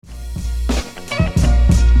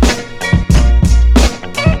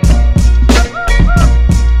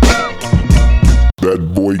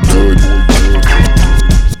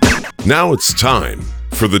Now it's time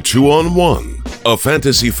for the 2-on-1, a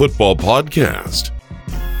fantasy football podcast.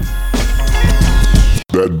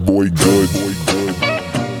 That boy good.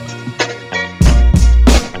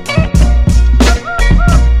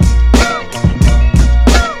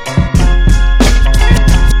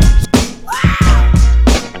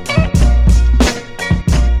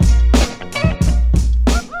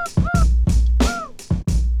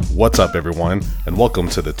 What's up, everyone, and welcome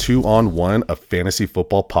to the 2-on-1, a fantasy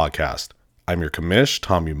football podcast. I'm your commish,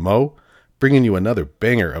 Tommy Moe, bringing you another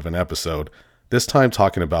banger of an episode, this time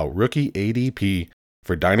talking about rookie ADP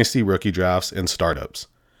for dynasty rookie drafts and startups.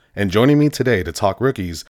 And joining me today to talk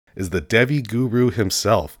rookies is the Devy guru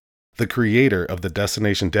himself, the creator of the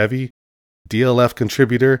Destination Devy, DLF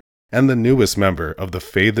contributor, and the newest member of the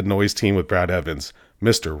Fade the Noise team with Brad Evans,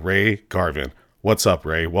 Mr. Ray Garvin. What's up,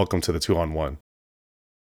 Ray? Welcome to the 2-on-1.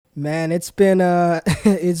 Man, it's been a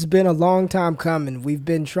long time coming. We've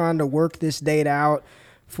been trying to work this date out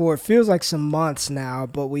for it feels like some months now,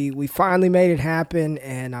 but we finally made it happen,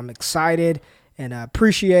 and I'm excited and I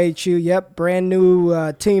appreciate you. Yep, brand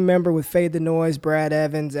new team member with Fade the Noise, Brad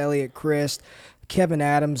Evans, Elliot Christ, Kevin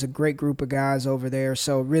Adams, a great group of guys over there.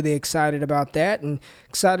 So really excited about that and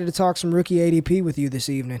excited to talk some rookie ADP with you this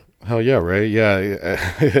evening. Hell yeah, Ray. Yeah,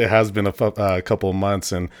 it has been a couple of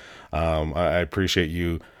months, and I appreciate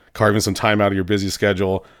you carving some time out of your busy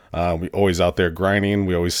schedule. We always out there grinding.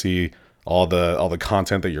 We always see all the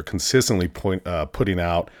content that you're consistently putting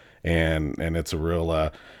out, and it's a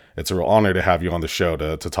real honor to have you on the show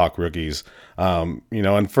to talk rookies.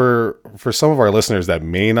 And for some of our listeners that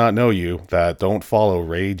may not know you, that don't follow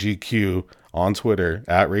Ray GQ on Twitter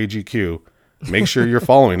at Ray GQ, make sure you're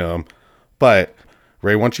following him. But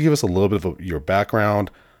Ray, why don't you give us a little bit of your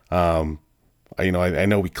background? I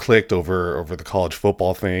know we clicked over the college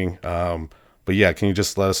football thing, but yeah, can you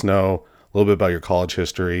just let us know a little bit about your college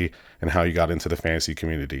history and how you got into the fantasy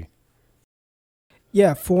community?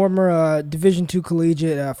 Yeah, former Division II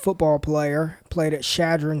collegiate football player, played at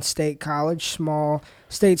Chadron State College, small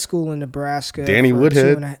state school in Nebraska. Danny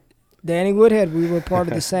Woodhead. Danny Woodhead. We were part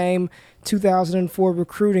of the same 2004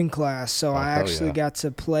 recruiting class, so I actually got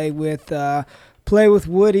to play with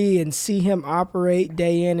Woody and see him operate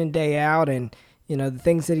day in and day out, and the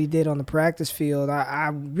things that he did on the practice field. I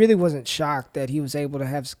really wasn't shocked that he was able to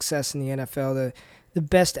have success in the NFL. The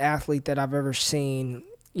best athlete that I've ever seen,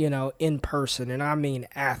 in person, and I mean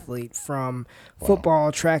athlete, from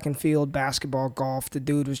football, track and field, basketball, golf. The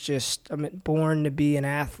dude was just born to be an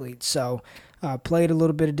athlete. So played a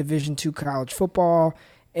little bit of Division II college football.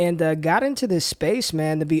 And got into this space,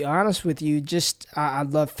 man, to be honest with you. I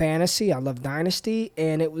love fantasy. I love dynasty.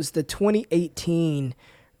 And it was the 2018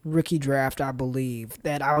 rookie draft, I believe,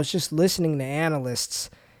 that I was just listening to analysts.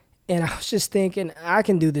 And I was just thinking, I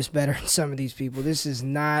can do this better than some of these people.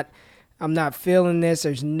 I'm not feeling this.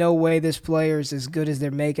 There's no way this player is as good as they're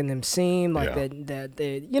making them seem. I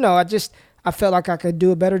felt like I could do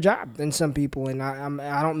a better job than some people. And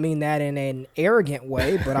I don't mean that in an arrogant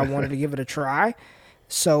way, but I wanted to give it a try.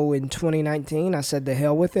 So in 2019, I said, the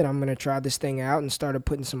hell with it. I'm going to try this thing out, and started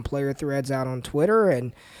putting some player threads out on Twitter,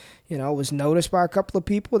 and, was noticed by a couple of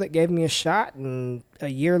people that gave me a shot. And a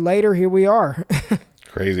year later, here we are.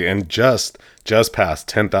 Crazy. And just past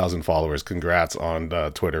 10,000 followers. Congrats on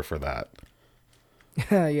Twitter for that.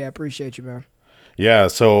 Yeah, appreciate you, man. Yeah,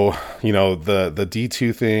 so, the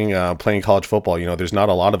D2 thing, playing college football, there's not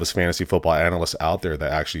a lot of us fantasy football analysts out there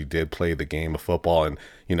that actually did play the game of football. And,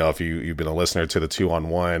 if you've been a listener to the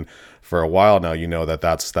 2-on-1 for a while now,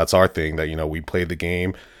 that's our thing, that, we played the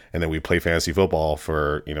game, and then we play fantasy football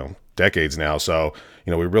for, decades now. So,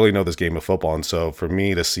 we really know this game of football. And so for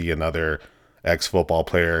me to see another ex-football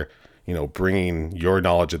player, bringing your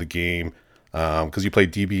knowledge of the game, because you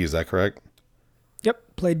played DB, is that correct?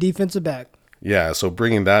 Yep, played defensive back. Yeah, so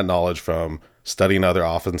bringing that knowledge from studying other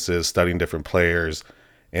offenses, studying different players,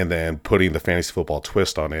 and then putting the fantasy football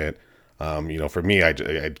twist on it, for me, I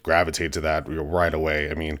gravitate to that right away.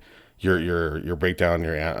 I mean, your breakdown,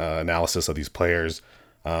 your analysis of these players,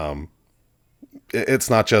 it's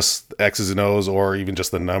not just X's and O's or even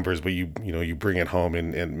just the numbers, but you bring it home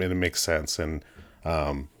and it makes sense. And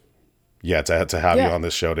to have you on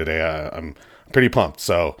this show today, I'm pretty pumped.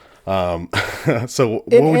 So. So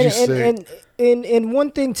what would you say? And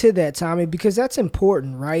one thing to that, Tommy, because that's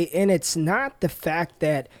important, right? And it's not the fact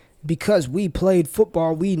that because we played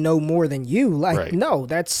football, we know more than you. Right. No,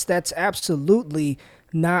 that's absolutely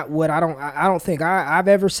not what I don't think I've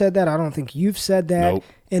ever said that. I don't think you've said that. Nope.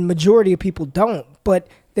 And majority of people don't. But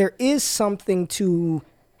there is something to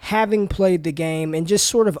having played the game and just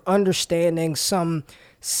sort of understanding some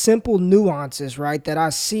simple nuances, right, that I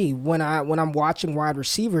see when I'm watching wide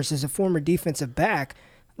receivers as a former defensive back.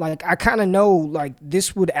 Like, I kind of know, like,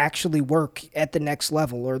 this would actually work at the next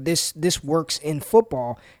level, or this works in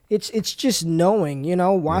football. It's just knowing,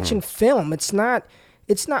 watching film. It's not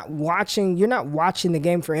watching. You're not watching the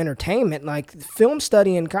game for entertainment. Like, film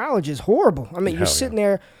study in college is horrible. I mean, you're sitting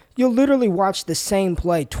there. You'll literally watch the same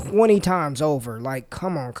play 20 times over. Like,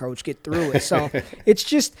 come on, coach, get through it. So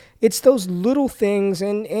it's those little things,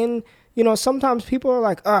 and sometimes people are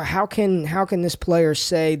like, how can this player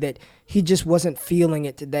say that he just wasn't feeling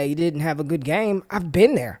it today? He didn't have a good game. I've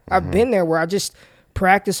been there. I've been there where I just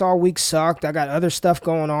practice all week sucked. I got other stuff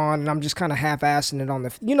going on, and I'm just kind of half-assing it on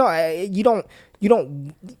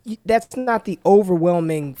that's not the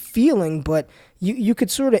overwhelming feeling, but you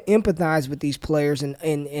could sort of empathize with these players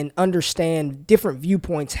and understand different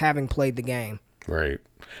viewpoints having played the game. Right.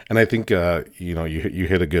 And I think, you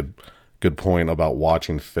hit a good point about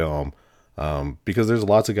watching film. Because there's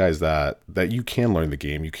lots of guys that you can learn the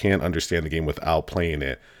game. You can understand the game without playing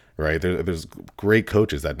it, right? There's great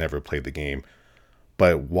coaches that never played the game.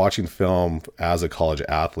 But watching film as a college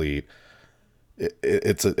athlete,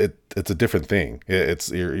 it's a different thing.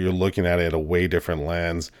 You're looking at it a way different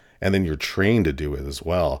lens, and then you're trained to do it as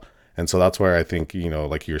well. And so that's where I think,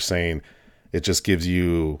 like you're saying, it just gives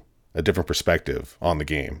you a different perspective on the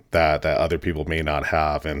game that other people may not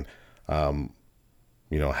have. And,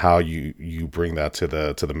 how you bring that to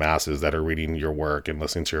the masses that are reading your work and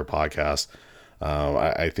listening to your podcast.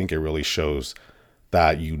 I think it really shows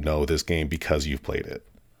that this game because you've played it.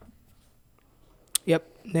 Yep,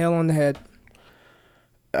 nail on the head.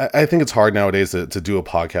 I think it's hard nowadays to do a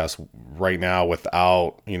podcast right now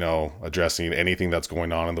without, addressing anything that's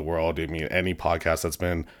going on in the world. I mean, any podcast that's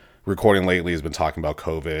been recording lately has been talking about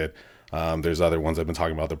COVID. There's other ones that have been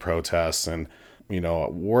talking about the protests. And,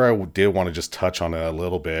 where I did want to just touch on it a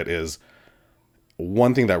little bit is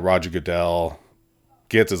one thing that Roger Goodell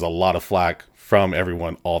gets is a lot of flack from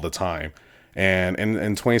everyone all the time. And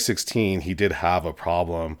in 2016, he did have a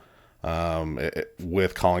problem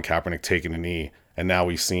with Colin Kaepernick taking a knee. And now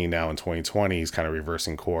we've seen now in 2020, he's kind of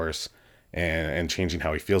reversing course and changing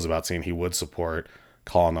how he feels about saying he would support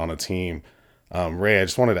Colin on a team. Ray, I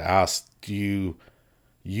just wanted to ask, do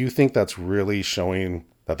you think that's really showing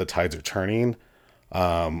that the tides are turning?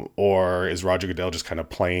 Or is Roger Goodell just kind of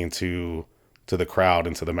playing to the crowd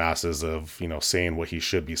and to the masses of, saying what he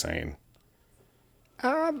should be saying?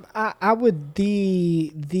 I would,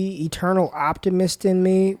 the eternal optimist in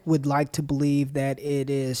me would like to believe that it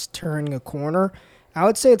is turning a corner. I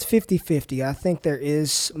would say it's 50-50. I think there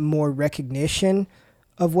is more recognition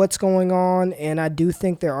of what's going on, and I do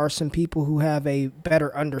think there are some people who have a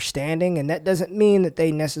better understanding, and that doesn't mean that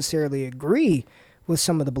they necessarily agree with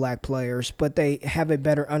some of the black players, but they have a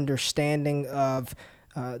better understanding of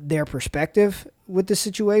their perspective with the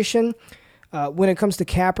situation. When it comes to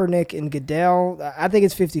Kaepernick and Goodell, I think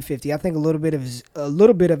it's 50-50. I think a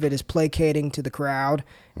little bit of it is placating to the crowd,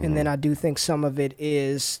 and then I do think some of it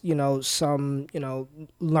is, some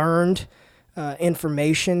learned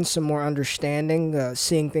information, some more understanding,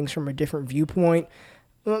 seeing things from a different viewpoint.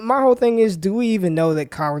 My whole thing is, do we even know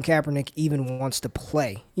that Colin Kaepernick even wants to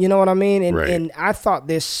play? You know what I mean? And right. And I thought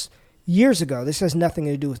this years ago. This has nothing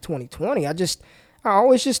to do with 2020. I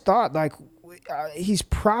always just thought, like, he's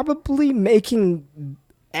probably making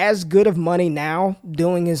as good of money now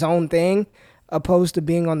doing his own thing opposed to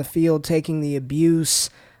being on the field taking the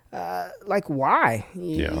abuse. Like, why?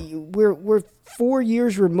 Yeah. We're 4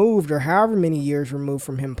 years removed, or however many years removed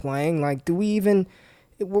from him playing. Like, do we even?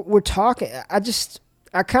 We're talking.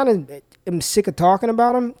 I kind of am sick of talking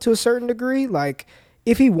about him to a certain degree. Like,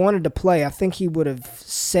 if he wanted to play, I think he would have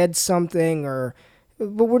said something,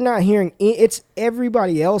 but we're not hearing. It's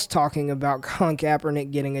everybody else talking about Colin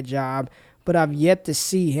Kaepernick getting a job, but I've yet to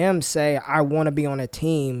see him say, I want to be on a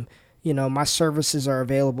team. My services are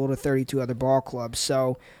available to 32 other ball clubs.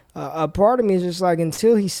 So a part of me is just like,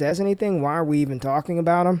 until he says anything, why are we even talking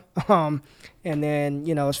about him? And then,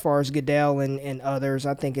 as far as Goodell and others,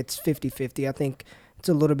 I think it's 50-50. I think it's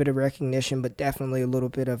a little bit of recognition, but definitely a little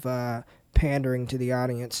bit of pandering to the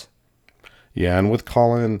audience. Yeah, and with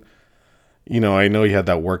Colin, I know he had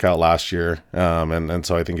that workout last year, and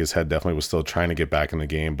so I think his head definitely was still trying to get back in the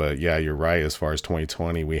game. But yeah, you're right. As far as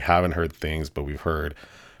 2020, we haven't heard things, but we've heard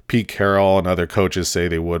Pete Carroll and other coaches say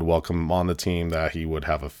they would welcome him on the team, that he would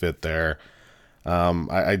have a fit there.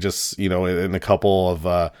 I just, in a couple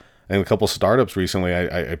startups recently,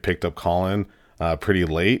 I picked up Colin pretty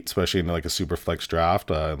late, especially in like a super flex draft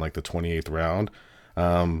in like the 28th round.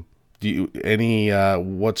 Do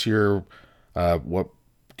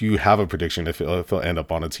you have a prediction if he'll end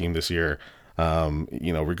up on a team this year?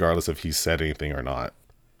 regardless if he said anything or not.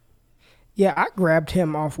 Yeah, I grabbed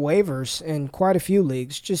him off waivers in quite a few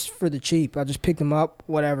leagues just for the cheap. I just picked him up,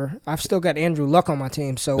 whatever. I've still got Andrew Luck on my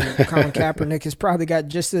team, so Colin Kaepernick has probably got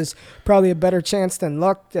probably a better chance than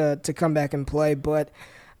Luck to come back and play. But,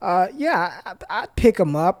 I'd pick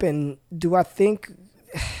him up. And do I think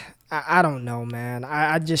 – I don't know, man.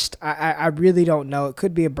 I really don't know. It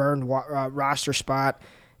could be a burned roster spot.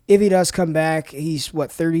 If he does come back, he's,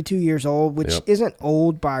 32 years old, which isn't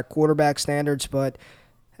old by quarterback standards, but –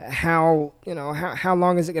 how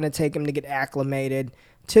long is it going to take him to get acclimated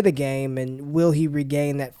to the game, and will he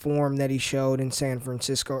regain that form that he showed in San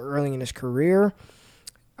Francisco early in his career?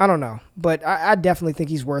 I don't know, but I definitely think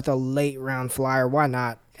he's worth a late round flyer. Why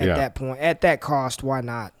not at that point, at that cost? Why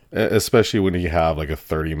not? Especially when you have like a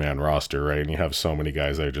 30-man roster, right? And you have so many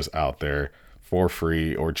guys that are just out there for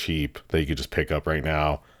free or cheap that you could just pick up right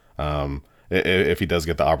now. If he does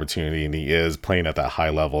get the opportunity and he is playing at that high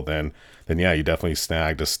level, then yeah, you definitely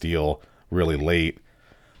snagged a steal really late.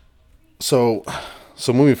 So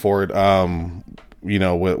moving forward,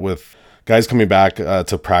 with guys coming back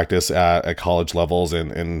to practice at college levels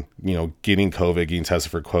and getting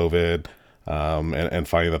tested for COVID, and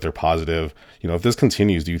finding that they're positive, if this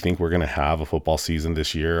continues, do you think we're going to have a football season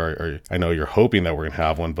this year? Or I know you're hoping that we're going to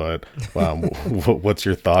have one, but what's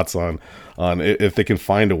your thoughts on if they can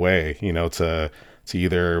find a way, to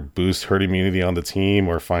either boost herd immunity on the team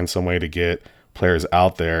or find some way to get players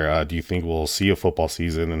out there? Do you think we'll see a football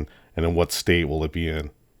season, and in what state will it be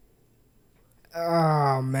in?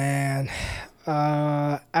 Oh, man.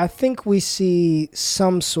 I think we see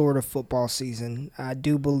some sort of football season. I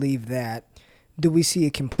do believe that. Do we see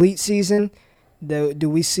a complete season? Do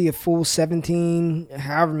we see a full 17,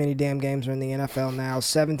 however many damn games are in the NFL now,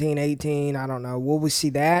 17, 18, I don't know. Will we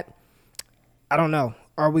see that? I don't know.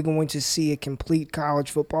 Are we going to see a complete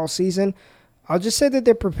college football season? I'll just say that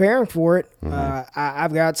they're preparing for it. Mm-hmm.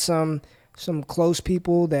 I've got some close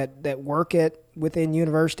people that work within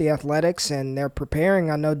university athletics, and they're preparing.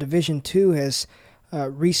 I know Division II has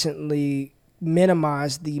recently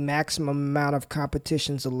minimized the maximum amount of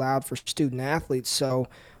competitions allowed for student athletes. So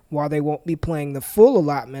while they won't be playing the full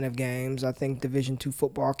allotment of games, I think Division II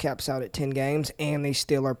football caps out at 10 games, and they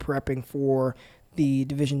still are prepping for the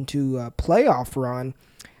Division II playoff run.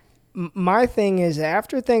 My thing is,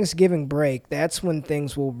 after Thanksgiving break, that's when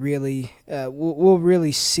things will really we'll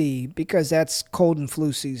really see, because that's cold and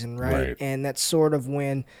flu season, right? And that's sort of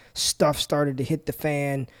when stuff started to hit the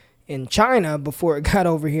fan in China before it got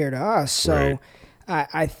over here to us. So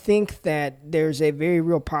I think that there's a very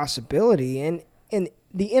real possibility, and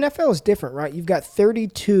the NFL is different, right? You've got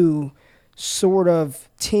 32 sort of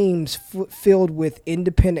teams filled with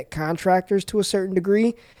independent contractors to a certain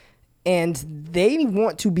degree. And they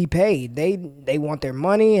want to be paid. They want their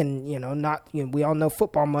money, and we all know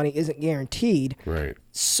football money isn't guaranteed. Right.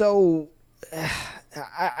 So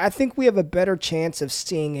I think we have a better chance of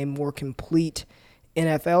seeing a more complete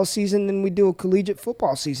NFL season than we do a collegiate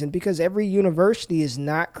football season, because every university is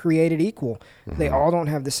not created equal. Mm-hmm. They all don't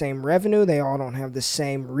have the same revenue. They all don't have the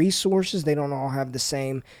same resources. They don't all have the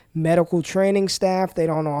same medical training staff. They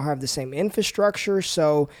don't all have the same infrastructure.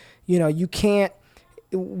 So, you can't.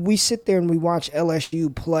 We sit there and we watch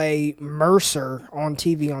LSU play Mercer on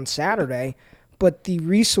TV on Saturday, but the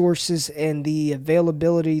resources and the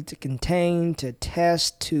availability to contain, to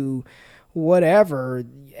test, to whatever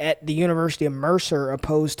at the University of Mercer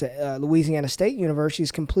opposed to Louisiana State University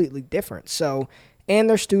is completely different. So, and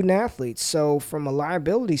they're student athletes. So from a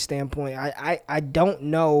liability standpoint, I don't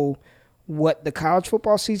know what the college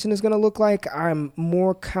football season is going to look like. I'm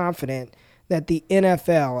more confident that the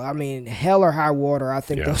NFL, I mean, hell or high water, I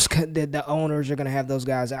think the owners are going to have those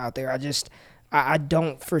guys out there. I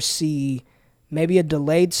don't foresee maybe a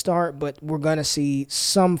delayed start, but we're going to see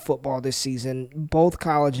some football this season, both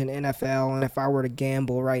college and NFL. And if I were to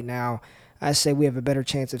gamble right now, I say we have a better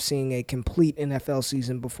chance of seeing a complete NFL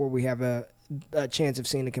season before we have a chance of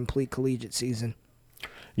seeing a complete collegiate season.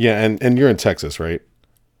 Yeah, and you're in Texas, right?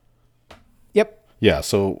 Yep. Yeah,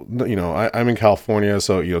 so, I'm in California,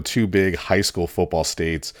 so, two big high school football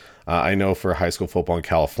states. I know for high school football in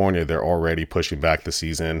California, they're already pushing back the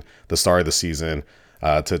start of the season,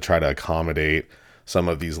 to try to accommodate some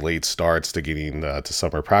of these late starts to getting to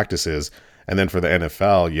summer practices. And then for the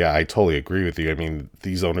NFL, yeah, I totally agree with you. I mean,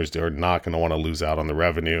 these owners are not going to want to lose out on the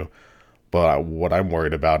revenue. But what I'm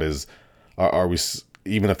worried about is, are we,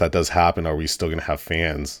 even if that does happen, are we still going to have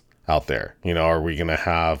fans out there? Are we going to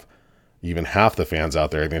have even half the fans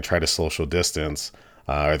out there? Are they going to try to social distance?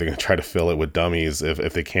 Are they going to try to fill it with dummies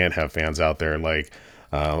if they can't have fans out there, like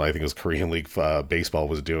I think it was Korean League baseball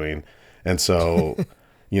was doing? And so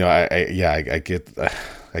I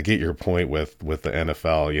get your point with the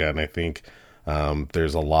NFL. Yeah. And I think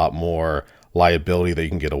there's a lot more liability that you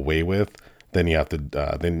can get away with than you have to,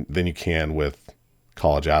 than you can with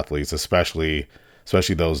college athletes, especially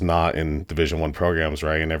those not in Division I programs,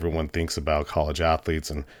 right? And everyone thinks about college athletes,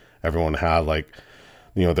 and everyone had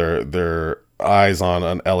their eyes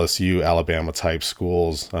on LSU, Alabama type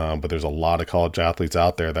schools. But there's a lot of college athletes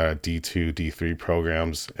out there that are D2, D3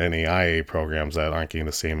 programs, NAIA programs that aren't getting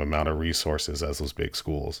the same amount of resources as those big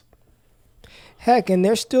schools. Heck, and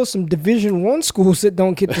there's still some Division I schools that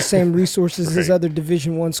don't get the same resources Right. as other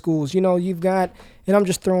Division I schools. You've got, and I'm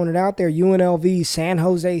just throwing it out there, UNLV, San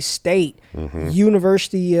Jose State,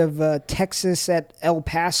 University of Texas at El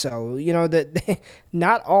Paso. That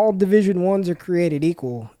not all Division I's are created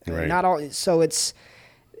equal. Right. Not all. So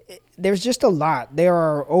there's just a lot. There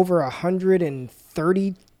are over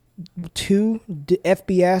 132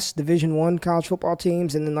 FBS Division I college football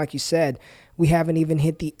teams, and then like you said, we haven't even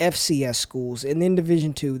hit the FCS schools, and then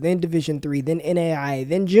Division II, then Division III, then NAIA,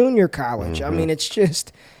 then junior college. I mean, it's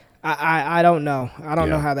just, I don't know. I don't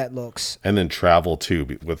know how that looks. And then travel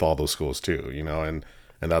too with all those schools too, and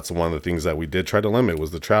that's one of the things that we did try to limit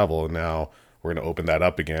was the travel, and now we're going to open that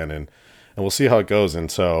up again, and we'll see how it goes.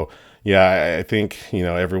 And so, yeah, I think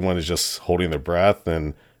everyone is just holding their breath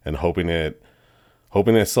and hoping it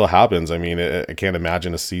still happens. I mean, I can't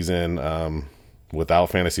imagine a season without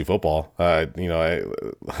fantasy football, let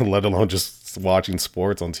alone just watching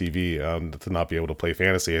sports on TV, to not be able to play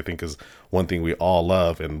fantasy, I think is one thing we all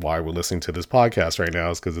love, and why we're listening to this podcast right now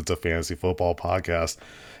is because it's a fantasy football podcast.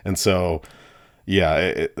 And so,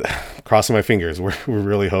 yeah, crossing my fingers, we're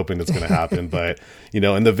really hoping it's going to happen. But, in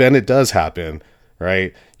the event it does happen,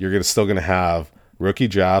 right, you're still going to have rookie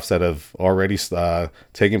drafts that have already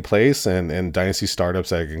taken place and dynasty startups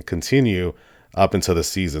that can continue up into the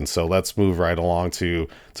season. So let's move right along to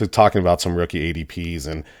talking about some rookie ADPs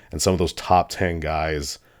and some of those top 10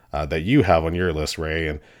 guys that you have on your list, Ray.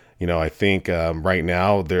 And, I think right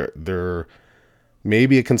now there may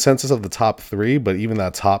be a consensus of the top 3, but even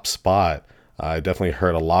that top spot, I definitely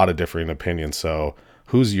heard a lot of differing opinions. So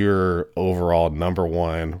who's your overall number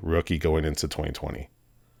 1 rookie going into 2020?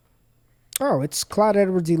 Oh, it's Clyde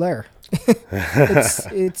Edwards-Helaire.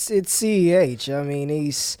 it's CEH. I mean,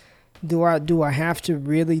 he's... Do I have to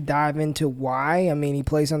really dive into why? I mean, he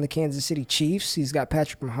plays on the Kansas City Chiefs. He's got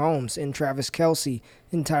Patrick Mahomes and Travis Kelce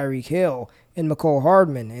and Tyreek Hill and McCole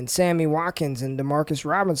Hardman and Sammy Watkins and Demarcus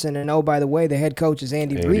Robinson. And, oh, by the way, the head coach is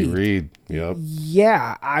Andy Reid. Yep.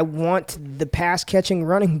 Yeah, I want the pass-catching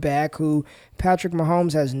running back who Patrick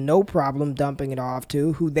Mahomes has no problem dumping it off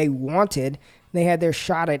to, who they wanted. They had their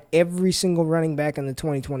shot at every single running back in the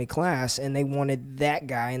 2020 class, and they wanted that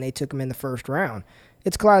guy, and they took him in the first round.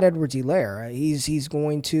 It's Clyde Edwards-Helaire. He's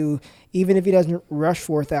going to, even if he doesn't rush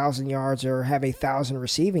 4,000 yards or have 1,000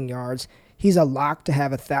 receiving yards, he's a lock to have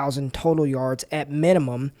 1,000 total yards at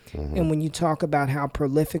minimum. And when you talk about how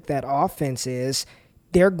prolific that offense is,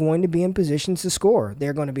 they're going to be in positions to score.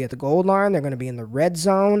 They're going to be at the goal line. They're going to be in the red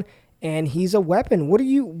zone, and he's a weapon. What are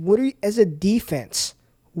you as a defense?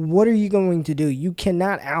 What are you going to do? You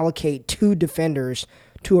cannot allocate 2 defenders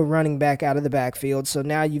to a running back out of the backfield. So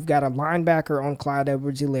now you've got a linebacker on Clyde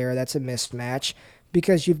Edwards-Helaire. That's a mismatch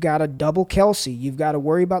because you've got a double Kelce. You've got to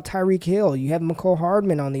worry about Tyreek Hill. You have McCole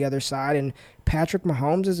Hardman on the other side, and Patrick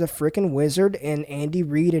Mahomes is a freaking wizard, and Andy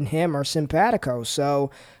Reid and him are simpatico.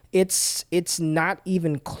 So it's not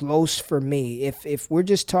even close for me. If we're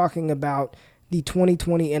just talking about the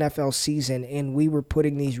 2020 NFL season and we were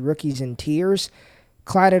putting these rookies in tiers,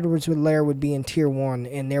 Clyde Edwards-Helaire would be in tier 1,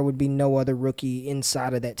 and there would be no other rookie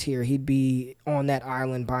inside of that tier. He'd be on that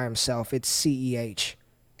island by himself. It's CEH.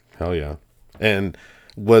 Hell yeah. And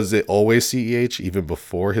was it always CEH even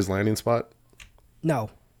before his landing spot? No.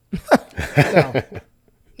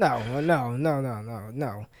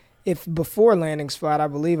 No. If before landing spot, I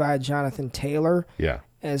believe I had Jonathan Taylor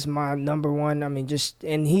as my number 1. I mean,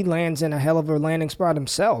 and he lands in a hell of a landing spot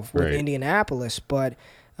himself with Indianapolis, but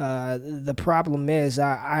the problem is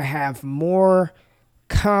I have more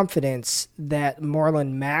confidence that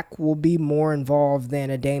Marlon Mack will be more involved than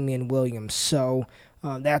a Damian Williams. So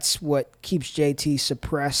that's what keeps JT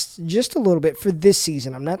suppressed just a little bit for this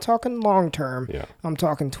season. I'm not talking long term. Yeah. I'm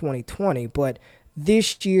talking 2020. But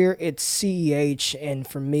this year it's CEH, and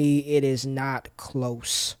for me it is not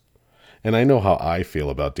close. And I know how I feel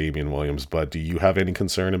about Damian Williams, but do you have any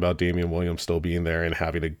concern about Damian Williams still being there and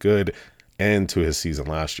having a good end to his season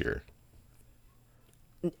last year?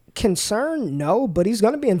 Concern, no, but he's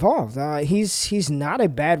going to be involved. He's not a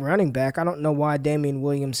bad running back. I don't know why Damian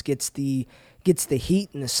Williams gets the heat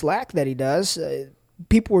and the slack that he does.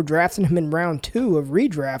 people were drafting him in round 2 of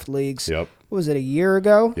redraft leagues. Yep. What was it, a year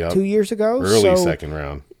ago? Yep. 2 years ago? Early second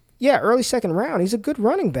round. Yeah, early second round. He's a good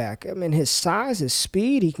running back. I mean, his size, his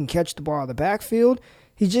speed, he can catch the ball out of the backfield.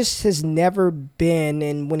 He just has never been,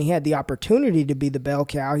 and when he had the opportunity to be the bell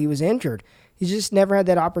cow, he was injured. He just never had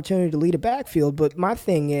that opportunity to lead a backfield. But my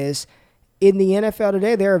thing is, in the NFL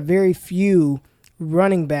today, there are very few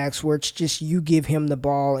running backs where it's just you give him the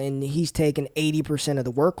ball and he's taking 80% of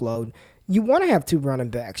the workload. You want to have 2 running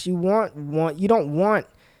backs. You don't want,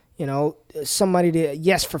 somebody to,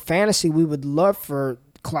 yes, for fantasy, we would love for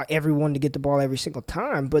everyone to get the ball every single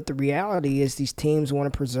time, but the reality is these teams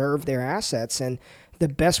want to preserve their assets, and the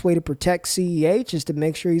best way to protect CEH is to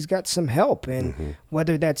make sure he's got some help, and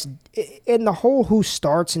whether that's in the whole who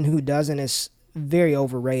starts and who doesn't is very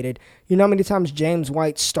overrated. You know how many times James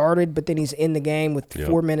White started, but then he's in the game with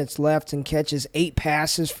 4 minutes left and catches 8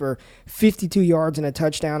 passes for 52 yards and a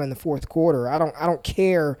touchdown in the fourth quarter. I don't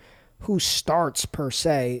care who starts per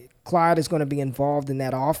se. Clyde is going to be involved in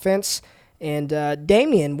that offense. And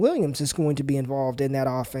Damian Williams is going to be involved in that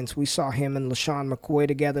offense. We saw him and LaShawn McCoy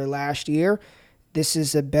together last year. This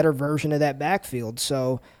is a better version of that backfield.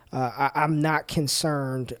 So I'm not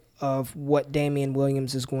concerned of what Damian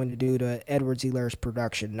Williams is going to do to Edwards-Helaire's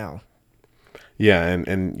production, no. Yeah,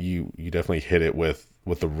 and you definitely hit it with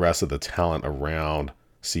the rest of the talent around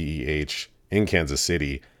CEH in Kansas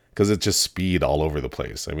City, because it's just speed all over the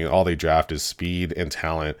place. I mean, all they draft is speed and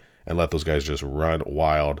talent and let those guys just run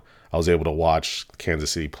wild. I was able to watch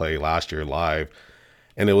Kansas City play last year live,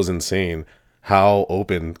 and it was insane how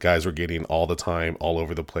open guys were getting all the time, all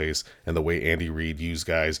over the place, and the way Andy Reid used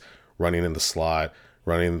guys running in the slot,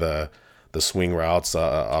 running the swing routes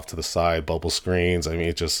off to the side, bubble screens. I mean,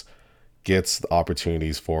 it just gets the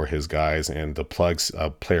opportunities for his guys, and to plug a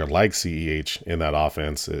player like CEH in that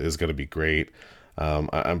offense is going to be great.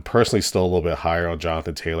 I'm personally still a little bit higher on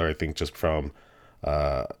Jonathan Taylor, I think, just from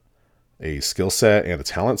a skill set and a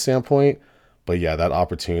talent standpoint. But yeah, that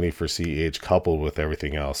opportunity for CEH coupled with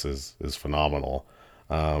everything else is phenomenal.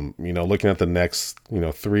 Looking at the next,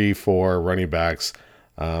 3-4 running backs,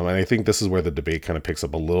 and I think this is where the debate kind of picks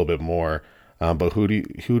up a little bit more. But who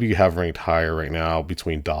do you have ranked higher right now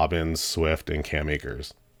between Dobbins, Swift, and Cam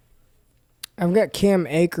Akers? I've got Cam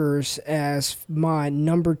Akers as my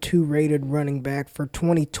number 2 rated running back for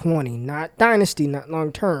 2020, not dynasty, not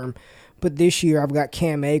long term. But this year, I've got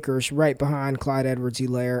Cam Akers right behind Clyde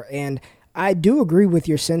Edwards-Helaire. And I do agree with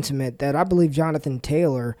your sentiment that I believe Jonathan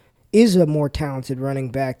Taylor is a more talented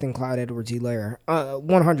running back than Clyde Edwards-Helaire.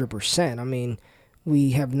 100%. I mean,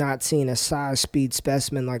 we have not seen a size speed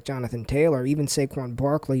specimen like Jonathan Taylor. Even Saquon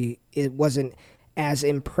Barkley, it wasn't as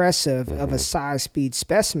impressive of a size speed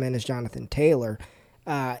specimen as Jonathan Taylor.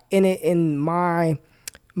 In my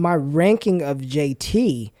ranking of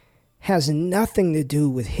JT has nothing to do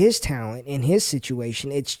with his talent and his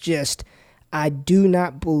situation. It's just I do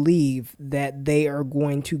not believe that they are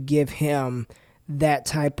going to give him that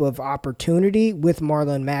type of opportunity with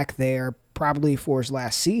Marlon Mack there, probably for his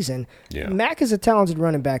last season. Yeah. Mack is a talented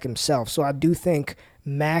running back himself, so I do think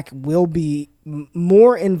Mack will be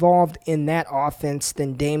more involved in that offense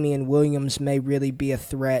than Damian Williams may really be a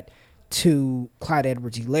threat to Clyde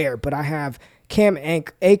Edwards-Helaire. But I have Cam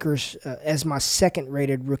Akers as my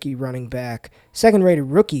second-rated rookie running back, second-rated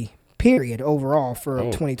rookie, period, overall for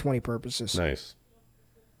 2020 purposes. Nice.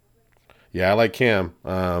 Yeah, I like Cam.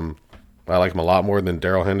 I like him a lot more than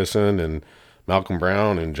Darrell Henderson and Malcolm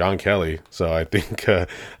Brown and John Kelly. So I think get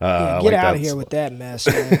out of here with that mess,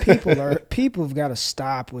 man. People have got to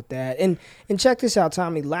stop with that. And check this out,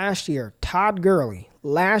 Tommy. Last year, Todd Gurley.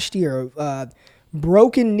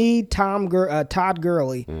 Broken knee Todd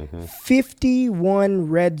Gurley, 51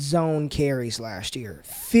 red zone carries last year.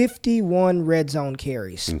 51 red zone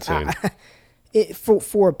carries. Insane.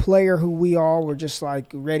 For a player who we all were just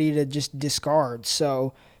like ready to just discard.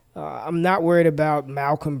 So I'm not worried about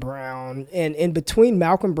Malcolm Brown. And in between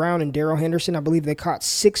Malcolm Brown and Darrell Henderson, I believe they caught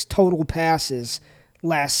 6 total passes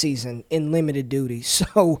last season in limited duty.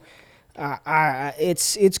 So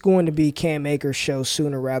it's going to be Cam Akers' show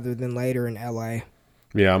sooner rather than later in LA.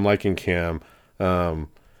 Yeah, I'm liking Cam. And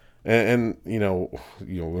we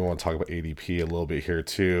want to talk about ADP a little bit here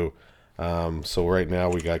too. So right now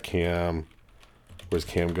we got Cam. Where's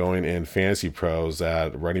Cam going in Fantasy Pros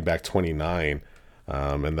at running back 29?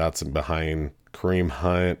 And that's behind Kareem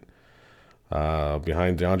Hunt,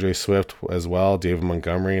 behind DeAndre Swift as well, David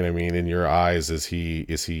Montgomery. And I mean, in your eyes, is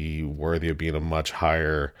he worthy of being a much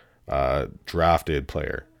higher drafted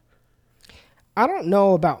player? I don't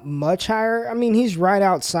know about much higher. I mean, he's right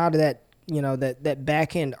outside of that, that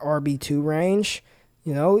back end RB2 range.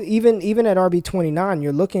 Even at RB29,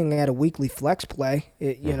 you're looking at a weekly flex play.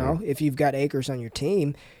 If you've got Akers on your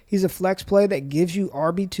team, he's a flex play that gives you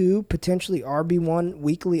RB2, potentially RB1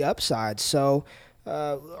 weekly upside. So,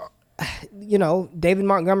 David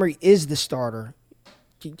Montgomery is the starter.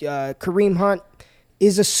 Kareem Hunt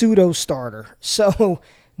is a pseudo starter. So,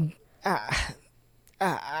 I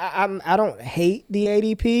don't hate the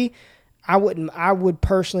ADP. I would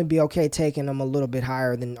personally be okay taking them a little bit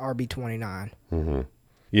higher than RB29. Mm-hmm.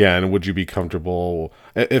 Yeah, and would you be comfortable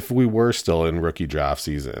if we were still in rookie draft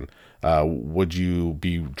season? Would you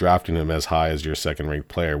be drafting him as high as your second-ranked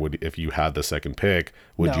player? If you had the second pick,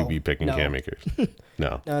 would you be picking Cam Akers?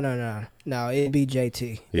 No. No. It'd be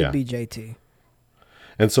JT. It'd be JT.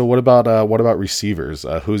 And so, what about receivers?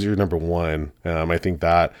 Who's your number one? I think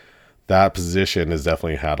that position has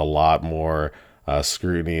definitely had a lot more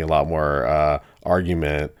scrutiny, a lot more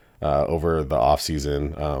argument over the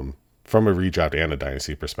offseason from a redraft and a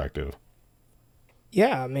dynasty perspective.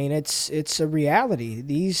 Yeah, I mean it's a reality.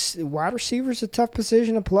 These wide receivers are a tough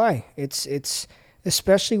position to play. It's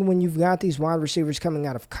especially when you've got these wide receivers coming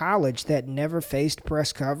out of college that never faced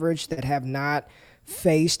press coverage, that have not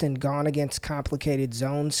faced and gone against complicated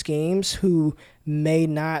zone schemes, who may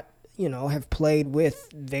not, have played with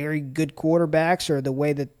very good quarterbacks, or the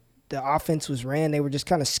way that the offense was ran, they were just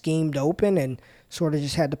kind of schemed open and sort of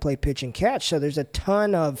just had to play pitch and catch. So there's a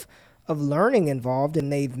ton of learning involved,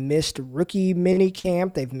 and they've missed rookie mini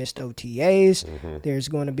camp. They've missed OTAs. Mm-hmm. There's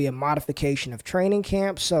going to be a modification of training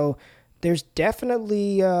camp. So there's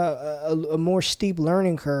definitely a more steep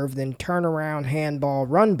learning curve than turnaround, handball,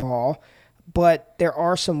 run ball. But there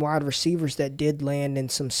are some wide receivers that did land in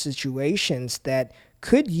some situations that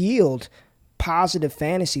could yield positive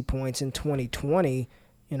fantasy points in 2020,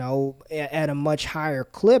 at a much higher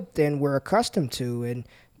clip than we're accustomed to. And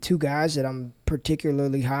two guys that I'm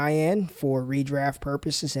particularly high in for redraft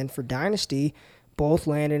purposes and for dynasty, both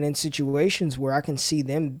landed in situations where I can see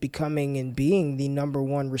them becoming and being the number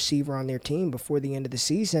one receiver on their team before the end of the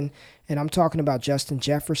season. And I'm talking about Justin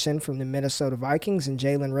Jefferson from the Minnesota Vikings and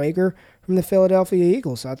Jalen Reagor from the Philadelphia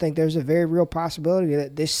Eagles. I think there's a very real possibility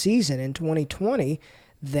that this season in 2020,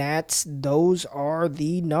 that those are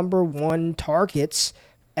the number one targets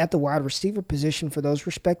at the wide receiver position for those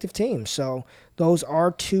respective teams. So those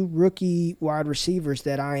are two rookie wide receivers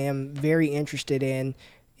that I am very interested in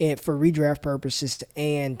for redraft purposes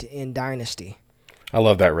and in dynasty. I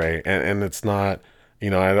love that, Ray. And it's not,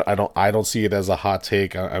 I don't see it as a hot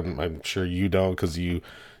take. I'm sure you don't, because you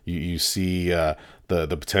see the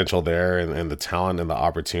potential there and the talent and the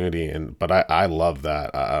opportunity. But I love that.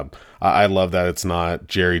 I love that it's not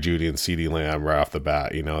Jerry Jeudy and CeeDee Lamb right off the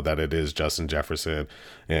bat, that it is Justin Jefferson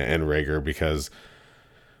and Reagor, because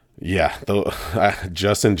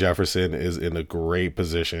Justin Jefferson is in a great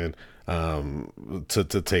position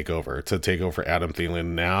to take over Adam Thielen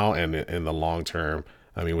now and in the long term.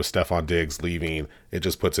 I mean, with Stephon Diggs leaving, it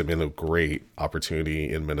just puts him in a great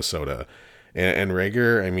opportunity in Minnesota. And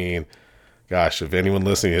Reagor, I mean, gosh, if anyone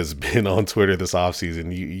listening has been on Twitter this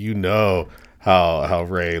offseason, you know how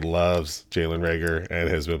Ray loves Jalen Reagor and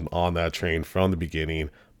has been on that train from the beginning,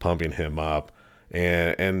 pumping him up.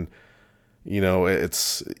 And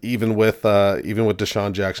it's even with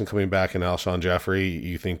Deshaun Jackson coming back and Alshon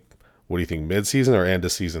Jeffrey, what do you think, mid-season or end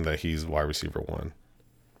of season that he's wide receiver one?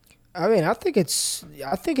 I mean, I think it's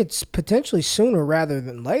potentially sooner rather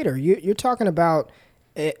than later. You're talking about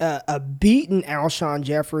a beaten Alshon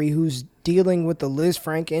Jeffrey who's dealing with the Liz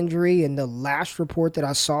Frank injury, and the last report that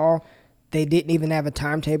I saw, they didn't even have a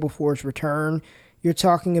timetable for his return. You're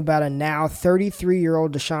talking about a now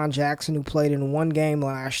 33-year-old Deshaun Jackson who played in one game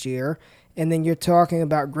last year. And then you're talking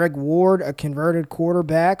about Greg Ward, a converted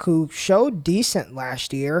quarterback who showed decent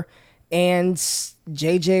last year, and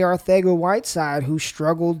J.J. Arcega-Whiteside, who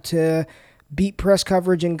struggled to beat press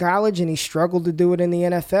coverage in college, and he struggled to do it in the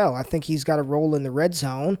NFL. I think he's got a role in the red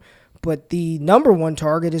zone, but the number one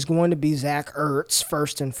target is going to be Zach Ertz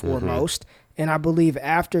first and foremost. Mm-hmm. And I believe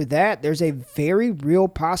after that, there's a very real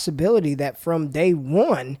possibility that from day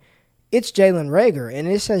one, it's Jalen Reagor. And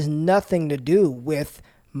this has nothing to do with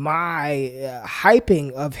my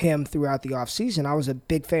hyping of him throughout the offseason. I was a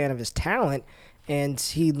big fan of his talent, and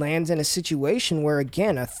he lands in a situation where,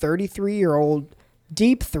 again, a 33-year-old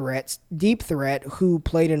deep threat who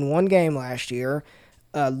played in one game last year,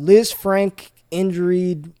 Liz Frank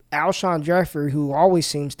injured Alshon Jeffrey, who always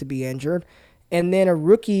seems to be injured, and then a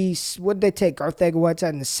rookie, what did they take,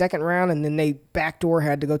 Arcega-Whiteside in the second round, and then they backdoor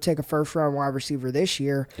had to go take a first-round wide receiver this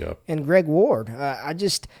year, and Greg Ward.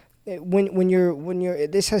 When you're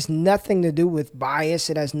this has nothing to do with bias.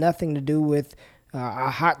 It has nothing to do with a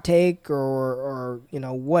hot take or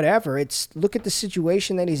whatever. It's look at the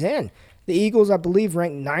situation that he's in. The Eagles, I believe,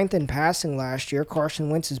 ranked 9th in passing last year.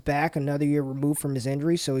 Carson Wentz is back, another year removed from his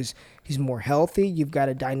injury, so he's more healthy. You've got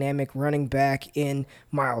a dynamic running back in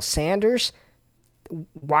Miles Sanders.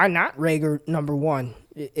 Why not Reagor number one?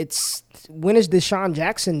 When has Deshaun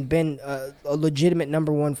Jackson been a legitimate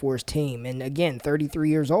number one for his team? And again, 33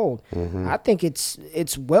 years old. Mm-hmm. I think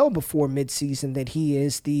it's well before midseason that he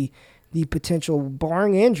is the potential,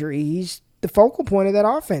 barring injury, he's the focal point of that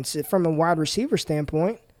offense from a wide receiver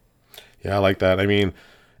standpoint. Yeah, I like that. I mean,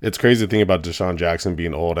 it's crazy to think about Deshaun Jackson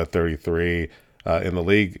being old at 33 in the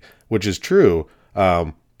league, which is true.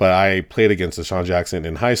 But I played against Deshaun Jackson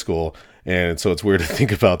in high school, and so it's weird to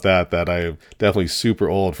think about that I'm definitely super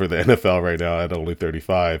old for the NFL right now at only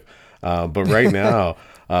 35. But right now,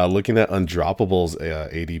 looking at Undroppables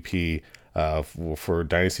ADP for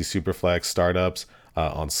Dynasty Superflex startups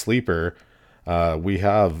on Sleeper, we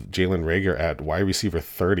have Jalen Reagor at wide receiver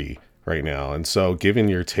 30 right now. And so given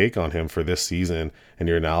your take on him for this season and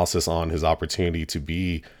your analysis on his opportunity to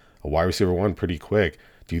be a wide receiver one pretty quick,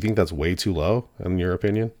 do you think that's way too low in your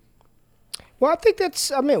opinion? Well, I think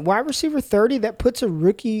wide receiver 30, that puts a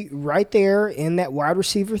rookie right there in that wide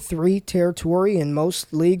receiver 3 territory. In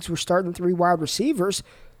most leagues, we're starting 3 wide receivers.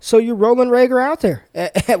 So you're rolling Reagor out there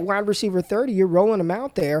at wide receiver 30. You're rolling him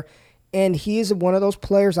out there. And he is one of those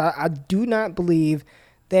players. I do not believe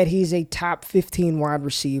that he's a top 15 wide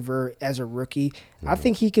receiver as a rookie. Mm-hmm. I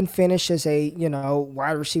think he can finish as a,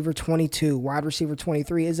 wide receiver 22, wide receiver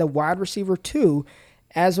 23, as a wide receiver 2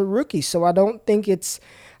 as a rookie. So I don't think it's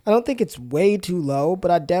way too low, but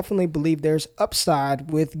I definitely believe there's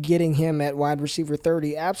upside with getting him at wide receiver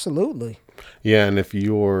 30. Absolutely. Yeah, and if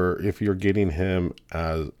you're getting him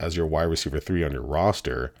as your wide receiver 3 on your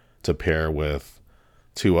roster to pair with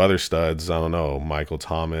 2 other studs, I don't know, Michael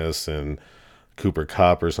Thomas and Cooper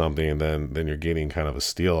Kupp or something, then you're getting kind of a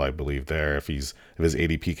steal, I believe, there. If his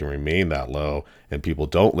ADP can remain that low and people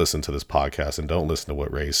don't listen to this podcast and don't listen to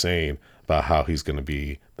what Ray's saying about how he's going to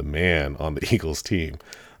be the man on the Eagles team.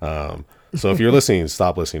 So if you're listening,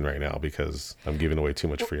 stop listening right now because I'm giving away too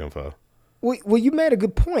much free info. Well, you made a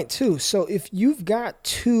good point too. So if you've got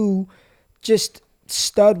 2 just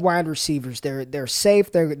stud wide receivers, they're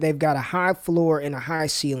safe, they've got a high floor and a high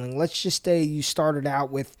ceiling. Let's just say you started out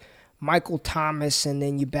with Michael Thomas and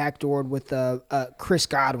then you backdoored with a Chris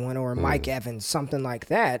Godwin or a Mike Evans, something like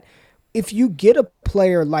that. If you get a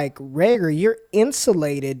player like Reagor, you're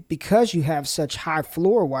insulated because you have such high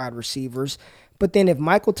floor wide receivers. But then if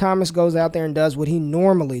Michael Thomas goes out there and does what he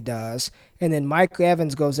normally does, and then Mike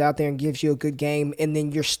Evans goes out there and gives you a good game, and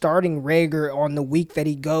then you're starting Reagor on the week that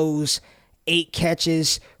he goes 8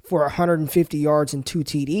 catches for 150 yards and 2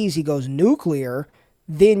 TDs, he goes nuclear,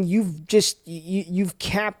 then you've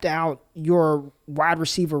capped out your wide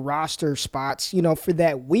receiver roster spots, for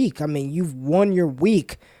that week. I mean, you've won your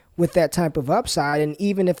week with that type of upside. And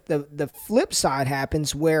even if the flip side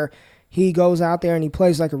happens where he goes out there and he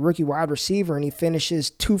plays like a rookie wide receiver and he finishes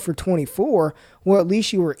 2 for 24, well, at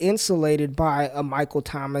least you were insulated by a Michael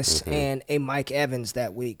Thomas and a Mike Evans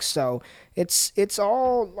that week. So it's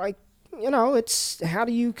all like, it's how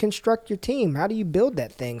do you construct your team? How do you build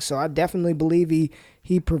that thing? So I definitely believe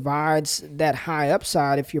he provides that high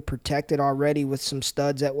upside if you're protected already with some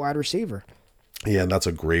studs at wide receiver. Yeah, and that's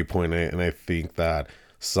a great point. And I think that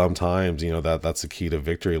sometimes, that's the key to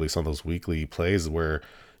victory, at least on those weekly plays where,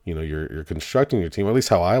 you're constructing your team, at least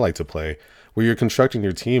how I like to play, where you're constructing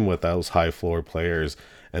your team with those high floor players.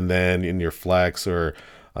 And then in your flex or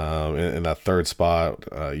in that third spot,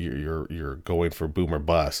 you're going for boom or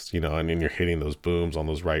bust, and then you're hitting those booms on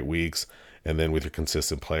those right weeks. And then with your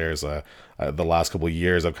consistent players, the last couple of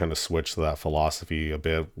years, I've kind of switched to that philosophy a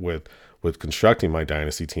bit with constructing my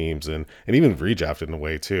dynasty teams and even redrafted in a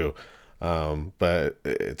way too. But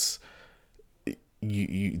it's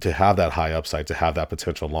you to have that high upside, to have that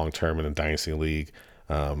potential long term in a dynasty league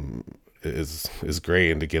is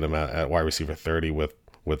great, and to get him at wide receiver 30 with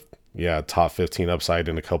top 15 upside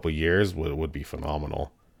in a couple of years would be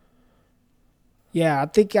phenomenal. Yeah, I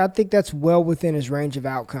think that's well within his range of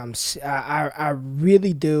outcomes. I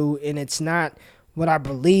really do, and it's not what I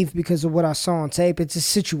believe because of what I saw on tape. It's a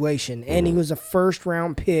situation, and he was a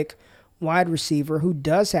first-round pick wide receiver who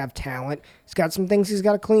does have talent. He's got some things he's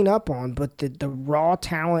got to clean up on, but the raw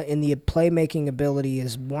talent and the playmaking ability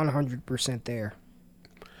is 100% there.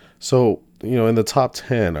 So, in the top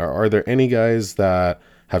 10, are there any guys that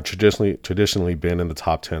have traditionally been in the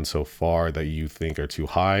top 10 so far that you think are too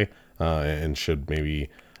high and should maybe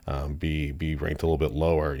be ranked a little bit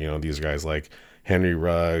lower? These guys like Henry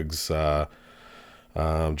Ruggs,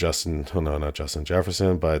 Justin, oh no, not Justin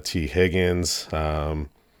Jefferson, but T. Higgins,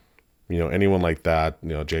 anyone like that,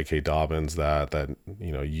 J.K. Dobbins, that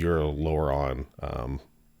you're lower on, a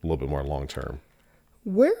little bit more long term.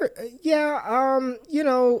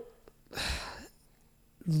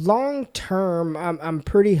 Long term, I'm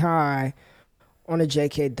pretty high on a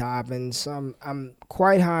J.K. Dobbins. I'm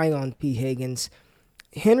quite high on P. Higgins.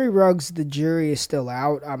 Henry Ruggs, the jury is still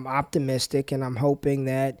out. I'm optimistic, and I'm hoping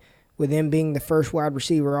that with him being the first wide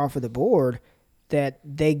receiver off of the board, that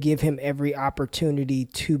they give him every opportunity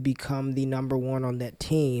to become the number one on that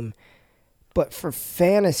team. But for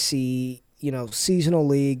fantasy, seasonal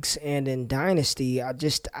leagues and in Dynasty, I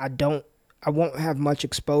won't have much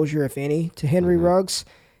exposure, if any, to Henry Ruggs.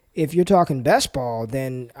 If you're talking best ball,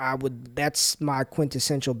 then that's my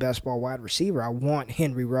quintessential best ball wide receiver. I want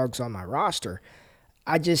Henry Ruggs on my roster.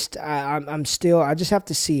 I just have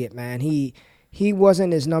to see it, man. He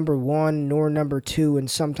wasn't his number one nor number two, and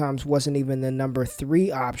sometimes wasn't even the number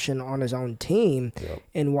 3 option on his own team. Yep.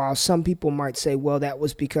 And while some people might say, well, that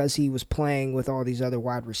was because he was playing with all these other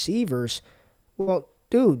wide receivers, well,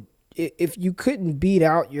 dude, if you couldn't beat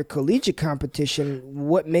out your collegiate competition,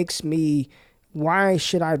 why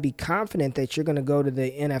should I be confident that you're going to go to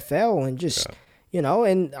the NFL and just,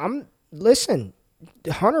 listen,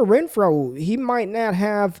 Hunter Renfrow, he might not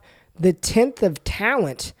have the 10th of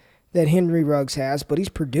talent that Henry Ruggs has, but he's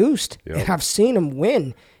produced, and I've seen him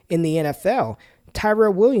win in the NFL.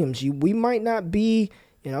 Tyrell Williams, we might not be,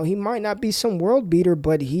 he might not be some world beater,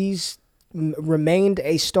 but he's remained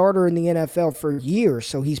a starter in the NFL for years,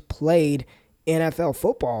 so he's played NFL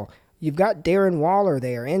football. You've got Darren Waller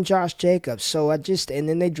there and Josh Jacobs, and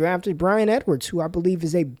then they drafted Bryan Edwards, who I believe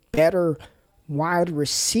is a better wide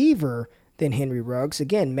receiver than Henry Ruggs.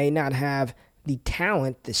 Again, may not have the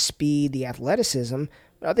talent, the speed, the athleticism,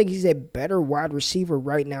 but I think he's a better wide receiver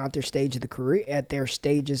right now at their stage of the career, at their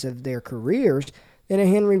stages of their careers, than a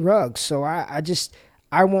Henry Ruggs. So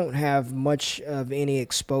I won't have much of any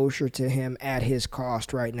exposure to him at his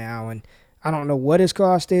cost right now, and I don't know what his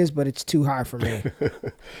cost is, but it's too high for me.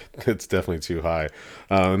 It's definitely too high,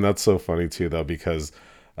 and that's so funny too, though, because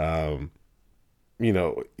the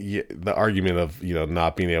argument of,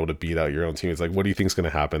 not being able to beat out your own team, it's like, what do you think is going to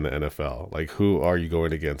happen in the NFL? Like, who are you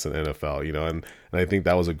going against in the NFL? And I think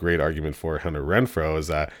that was a great argument for Hunter Renfrow, is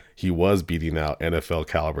that he was beating out NFL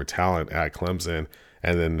caliber talent at Clemson,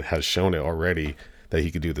 and then has shown it already that he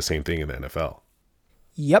could do the same thing in the NFL.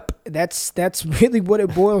 Yep, that's really what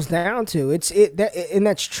it boils down to. And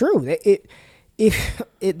that's true.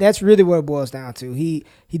 That's really what it boils down to. He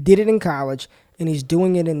did it in college, and he's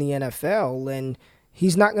doing it in the NFL, and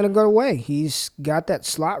he's not going to go away. He's got that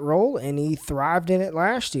slot role, and he thrived in it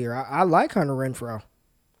last year. I like Hunter Renfrow.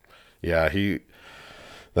 Yeah,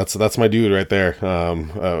 that's my dude right there.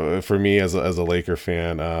 For me as a Laker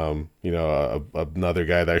fan, another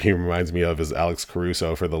guy that he reminds me of is Alex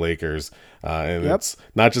Caruso for the Lakers. And It's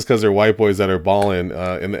not just because they're white boys that are balling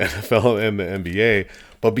in the NFL and the NBA,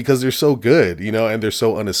 but because they're so good, and they're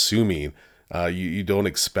so unassuming. You don't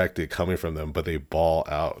expect it coming from them, but they ball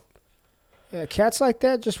out. Yeah, cats like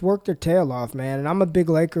that just work their tail off, man. And I'm a big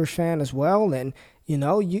Lakers fan as well, and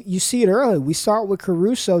you see it early. We saw it with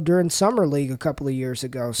Caruso during Summer League a couple of years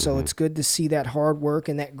ago. So It's good to see that hard work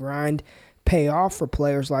and that grind pay off for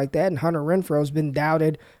players like that. And Hunter Renfrow's been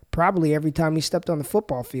doubted probably every time he stepped on the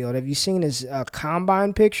football field. Have you seen his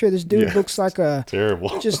combine picture? This dude looks like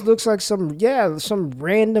terrible. Just looks like some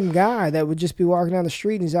random guy that would just be walking down the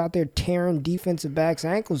street, and he's out there tearing defensive backs'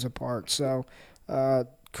 ankles apart. So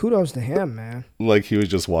kudos to him, man. Like he was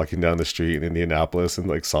just walking down the street in Indianapolis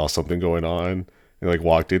and saw something going on. And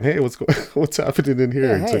walked in, hey, what's happening in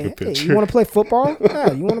here? And took a picture. Hey, you want to play football?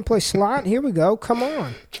 Yeah, you want to play slot? Here we go. Come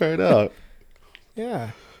on. Try it out.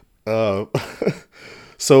 Yeah.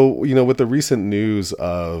 So, with the recent news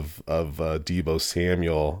of Deebo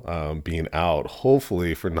Samuel being out,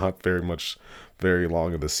 hopefully for not very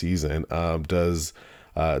long of the season, does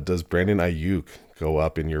Brandon Ayuk go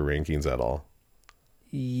up in your rankings at all?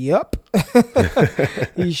 Yep.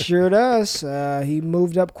 He sure does. He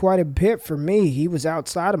moved up quite a bit for me. He was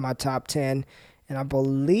outside of my top 10, and I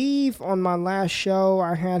believe on my last show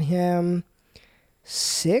I had him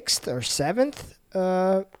 6th or 7th.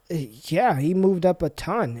 He moved up a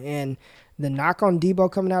ton, and the knock on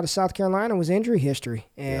Deebo coming out of South Carolina was injury history,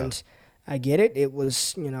 and I get it. It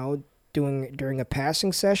was, during a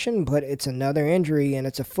passing session, but it's another injury, and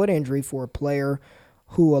it's a foot injury for a player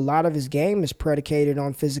who a lot of his game is predicated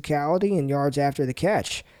on physicality and yards after the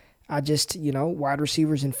catch. Wide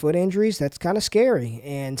receivers and foot injuries, that's kind of scary.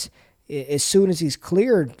 And as soon as he's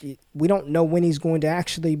cleared, we don't know when he's going to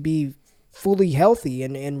actually be fully healthy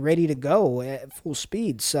and ready to go at full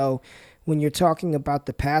speed. So when you're talking about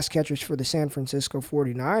the pass catchers for the San Francisco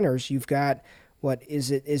 49ers, you've got,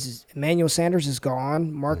 Emmanuel Sanders is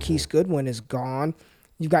gone. Marquise Goodwin is gone.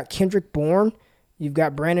 You've got Kendrick Bourne. You've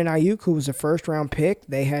got Brandon Ayuk, who was a first-round pick.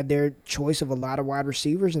 They had their choice of a lot of wide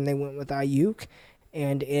receivers, and they went with Ayuk.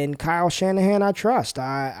 And in Kyle Shanahan, I trust.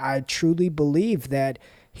 I truly believe that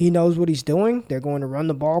he knows what he's doing. They're going to run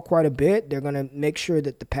the ball quite a bit. They're going to make sure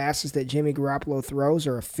that the passes that Jimmy Garoppolo throws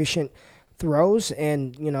are efficient throws.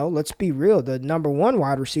 And, let's be real. The number one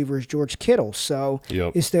wide receiver is George Kittle. So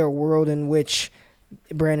Is there a world in which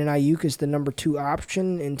Brandon Ayuk is the number 2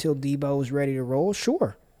 option until Debo is ready to roll?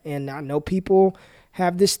 Sure. And I know people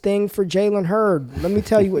have this thing for Jalen Hurd. Let me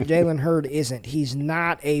tell you what Jalen Hurd isn't. He's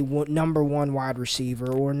not a number 1 wide receiver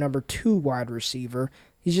or number 2 wide receiver.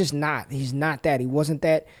 He's just not. He's not that. He wasn't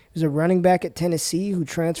that. He was a running back at Tennessee who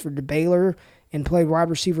transferred to Baylor and played wide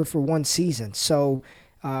receiver for 1 season. So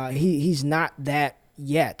he's not that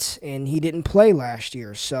yet, and he didn't play last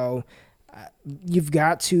year. So you've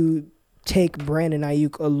got to take Brandon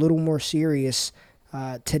Ayuk a little more serious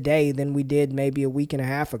today than we did maybe a week and a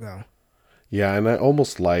half ago. Yeah, and I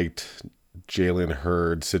almost liked Jalen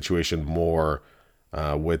Hurd's situation more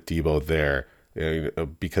with Debo there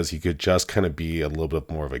because he could just kind of be a little bit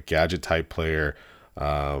more of a gadget type player,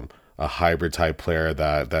 a hybrid type player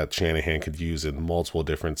that Shanahan could use in multiple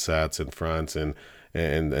different sets and fronts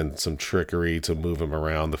and some trickery to move him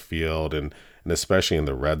around the field and especially in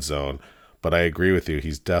the red zone. But I agree with you.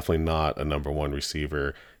 He's definitely not a number 1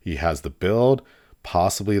 receiver. He has the build,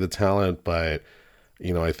 possibly the talent, but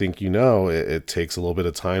I think it takes a little bit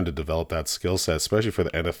of time to develop that skill set, especially for the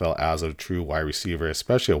NFL as a true wide receiver,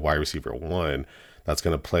 especially a wide receiver 1 that's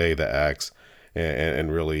going to play the X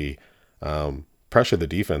and really pressure the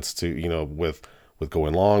defense to with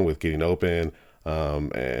going long, with getting open,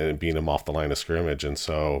 and beating him off the line of scrimmage. And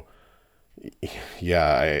so,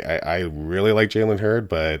 yeah, I really like Jalen Hurd,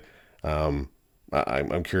 but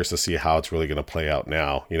I'm curious to see how it's really going to play out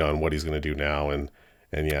now, and what he's going to do now. And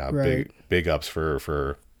yeah, right. big ups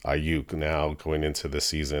for Ayuk now going into this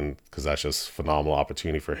season, because that's just phenomenal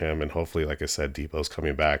opportunity for him. And hopefully, like I said, Debo's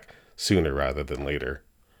coming back sooner rather than later.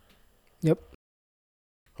 Yep.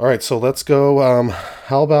 All right, so let's go.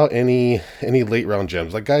 How about any late round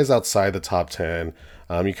gems, like guys outside the top 10?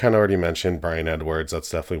 You kind of already mentioned Bryan Edwards. That's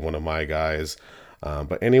definitely one of my guys.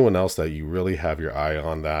 But anyone else that you really have your eye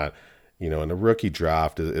on that, in a rookie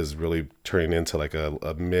draft is really turning into like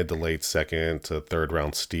a mid to late second to third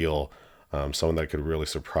round steal, someone that could really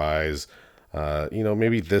surprise,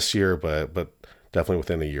 maybe this year, but definitely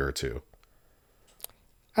within a year or two.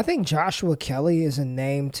 I think Joshua Kelly is a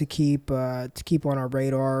name to keep on our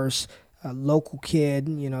radars. A local kid,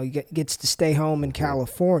 he gets to stay home in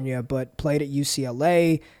California, but played at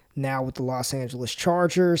UCLA, now with the Los Angeles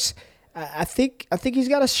Chargers. I think he's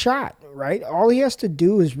got a shot, right? All he has to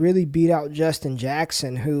do is really beat out Justin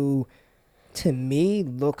Jackson, who, to me,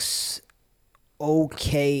 looks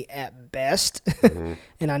okay at best. Mm-hmm.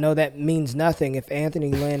 And I know that means nothing. If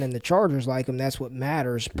Anthony Lynn and the Chargers like him, that's what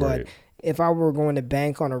matters. But right. If I were going to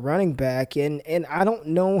bank on a running back, and I don't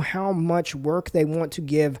know how much work they want to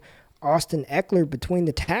give Austin Eckler between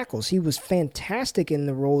the tackles. He was fantastic in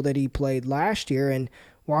the role that he played last year, and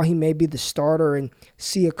while he may be the starter and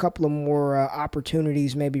see a couple of more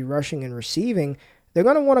opportunities, maybe rushing and receiving, they're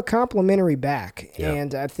going to want a complimentary back. Yeah.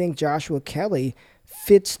 And I think Joshua Kelly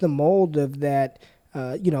fits the mold of that,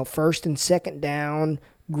 first and second down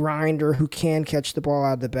grinder who can catch the ball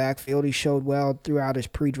out of the backfield. He showed well throughout his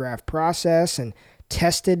pre-draft process and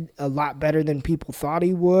tested a lot better than people thought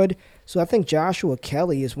he would. So I think Joshua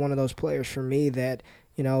Kelly is one of those players for me that,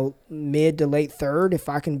 mid to late third, if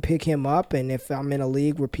I can pick him up, and if I'm in a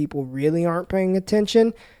league where people really aren't paying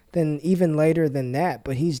attention, then even later than that.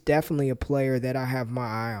 But he's definitely a player that I have my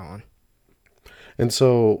eye on. And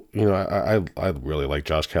so, I really like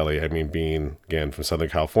Josh Kelly. I mean, being, again, from Southern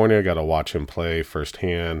California, I got to watch him play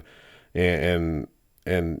firsthand. And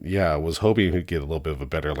yeah, I was hoping he'd get a little bit of a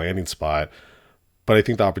better landing spot. But I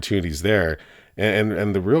think the opportunity's there.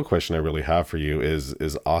 And the real question I really have for you is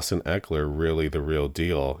Austin Eckler really the real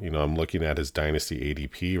deal? I'm looking at his Dynasty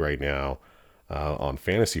ADP right now on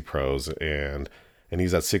Fantasy Pros, and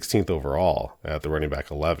he's at 16th overall at the running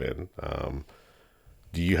back 11.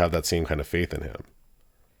 Do you have that same kind of faith in him?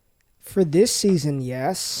 For this season,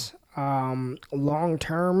 yes. Long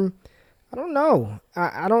term, I don't know.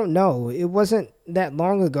 I don't know. It wasn't that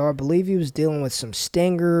long ago. I believe he was dealing with some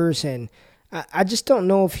stingers, and I just don't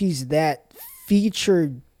know if he's that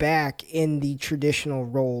featured back in the traditional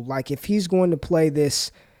role. Like if he's going to play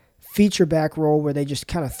this feature back role where they just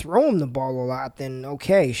kind of throw him the ball a lot, then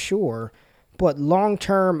okay, sure. But long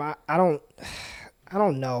term, I don't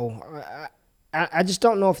know. I just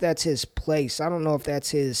don't know if that's his place. I don't know if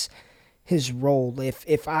that's his role.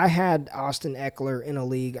 If I had Austin Eckler in a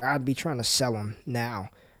league, I'd be trying to sell him now.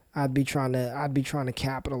 I'd be trying to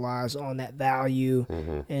capitalize on that value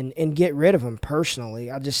and get rid of him personally.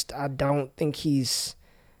 I don't think he's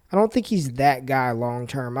that guy long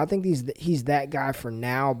term. I think he's that guy for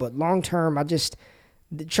now, but long term,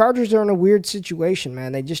 the Chargers are in a weird situation,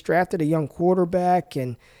 man. They just drafted a young quarterback,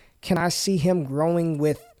 and can I see him growing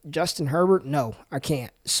with Justin Herbert? No, I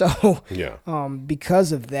can't. So,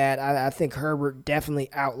 because of that, I think Herbert definitely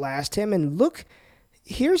outlasts him. And look,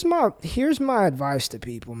 here's my advice to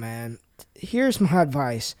people, man. Here's my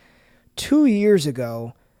advice. 2 years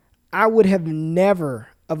ago, I would have never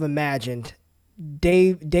have imagined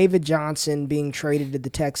David Johnson being traded to the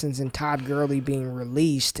Texans and Todd Gurley being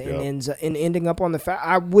released and ending up on the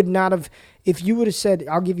I would not have, if you would have said,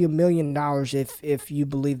 I'll give you $1 million if you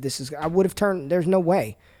believe this is, I would have turned, there's no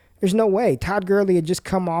way. There's no way. Todd Gurley had just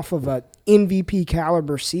come off of a MVP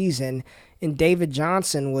caliber season, and David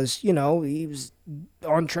Johnson was, he was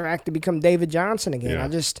on track to become David Johnson again.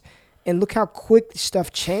 Yeah. And look how quick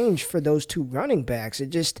stuff changed for those two running backs.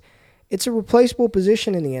 It's a replaceable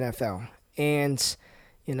position in the NFL. And,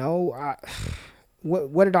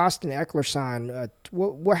 what did Austin Eckler sign?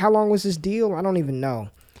 How long was his deal? I don't even know.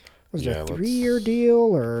 Was it a 3-year deal,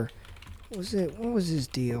 or what was his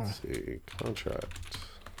deal? Let's see, contract.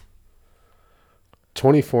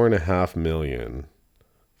 $24.5 million,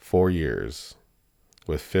 4 years,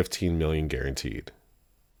 with $15 million guaranteed.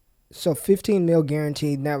 So $15 million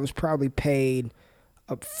guaranteed, and that was probably paid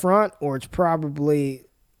up front, or it's probably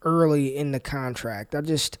early in the contract.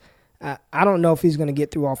 I don't know if he's going to get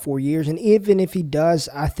through all 4 years, and even if he does,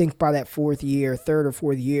 I think by that third or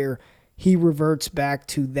fourth year, he reverts back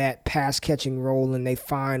to that pass-catching role, and they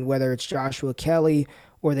find, whether it's Joshua Kelly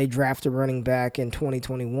or they draft a running back in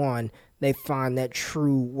 2021, they find that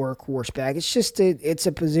true workhorse back. It's just it's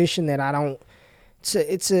a position that I don't.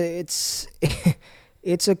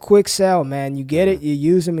 It's a quick sell, man. You get it, you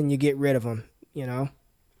use them, and you get rid of them.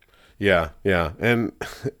 Yeah, and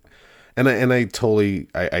I totally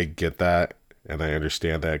I get that, and I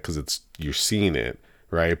understand that because you're seeing it,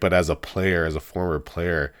 right? But as a former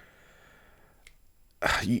player,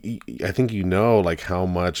 I think like how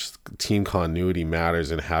much team continuity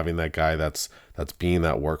matters, and having that guy that's being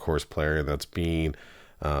that workhorse player, and that's being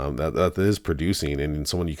that is producing, and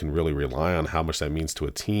someone you can really rely on, how much that means to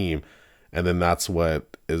a team. And then that's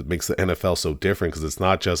what makes the NFL so different, because it's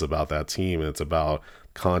not just about that team, and it's about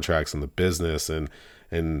contracts and the business.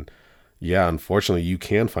 And yeah, unfortunately, you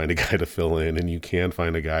can find a guy to fill in, and you can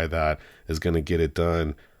find a guy that is going to get it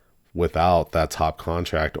done without that top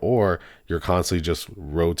contract, or you're constantly just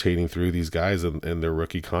rotating through these guys in their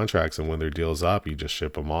rookie contracts, and when their deal's up, you just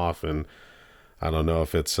ship them off. And I don't know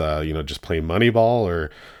if it's just plain money ball,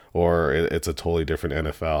 or it's a totally different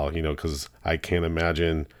NFL, because I can't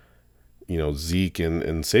imagine Zeke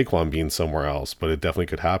and Saquon being somewhere else, but it definitely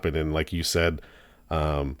could happen. And like you said,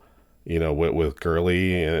 with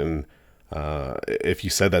Gurley, and if you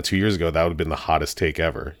said that 2 years ago, that would have been the hottest take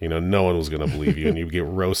ever. No one was going to believe you, and you'd get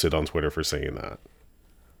roasted on Twitter for saying that.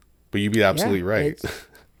 But you'd be absolutely right.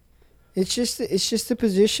 It's just the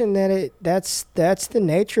position that's the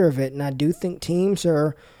nature of it, and I do think teams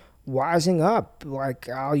are wising up. Like,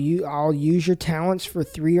 I'll use your talents for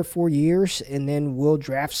 3 or 4 years, and then we'll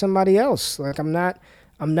draft somebody else. Like, I'm not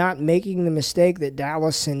making the mistake that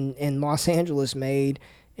Dallas and Los Angeles made.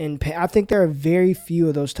 And I think there are very few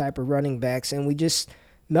of those type of running backs, and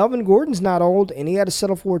Melvin Gordon's not old, and he had to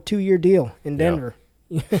settle for a 2-year deal in Denver.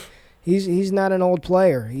 Yeah. He's not an old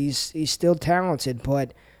player. He's still talented,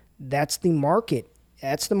 but that's the market.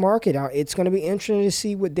 That's the market. It's going to be interesting to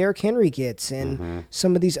see what Derrick Henry gets, and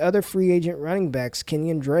some of these other free agent running backs,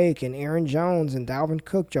 Kenyon Drake and Aaron Jones and Dalvin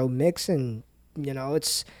Cook, Joe Mixon.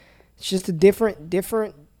 It's just a different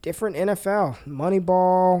NFL,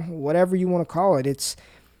 Moneyball, whatever you want to call it. It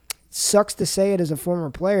sucks to say it as a former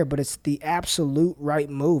player, but it's the absolute right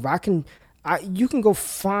move. You can go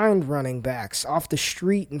find running backs off the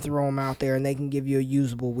street and throw them out there, and they can give you a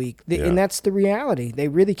usable week. And that's the reality. They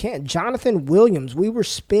really can. Jonathan Williams, we were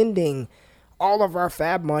spending all of our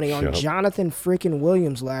fab money on Jonathan freaking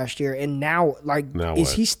Williams last year, and now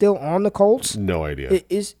is he still on the Colts? No idea.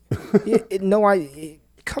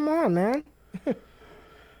 Come on, man.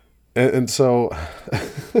 and so,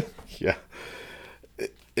 yeah.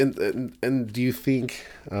 And do you think,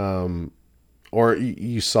 or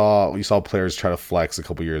you saw players try to flex a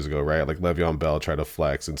couple years ago, right? Like Le'Veon Bell tried to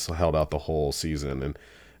flex and held out the whole season,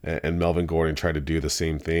 and Melvin Gordon tried to do the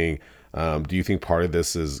same thing. Do you think part of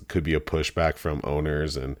this could be a pushback from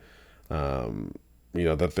owners and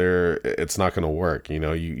that it's not going to work?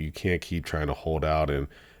 You can't keep trying to hold out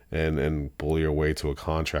and bully your way to a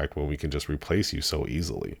contract when we can just replace you so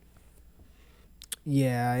easily.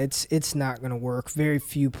 Yeah, it's not going to work. Very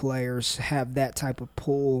few players have that type of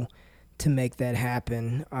pull to make that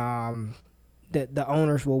happen. The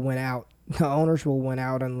owners will win out. The owners will win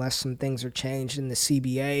out unless some things are changed in the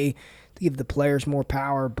CBA to give the players more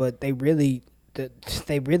power. But they really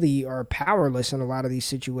are powerless in a lot of these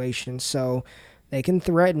situations. So they can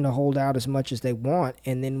threaten to hold out as much as they want.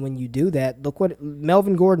 And then when you do that, look what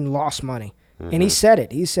Melvin Gordon lost money. Mm-hmm. And he said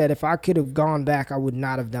it. He said, if I could have gone back, I would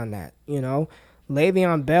not have done that.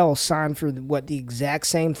 Le'Veon Bell signed for the exact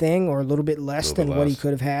same thing or a little bit less than what he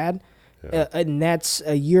could have had. Yeah. And that's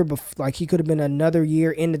a year before. Like, he could have been another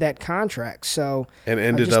year into that contract. So and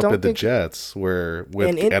ended up at the Jets with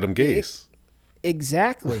Adam Gase.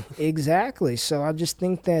 Exactly. So I just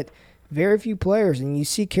think that very few players, and you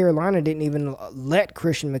see Carolina didn't even let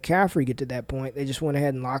Christian McCaffrey get to that point. They just went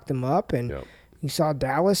ahead and locked him up. And you saw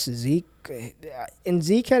Dallas, Zeke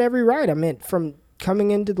had every right. I mean, from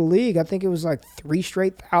coming into the league, I think it was like 3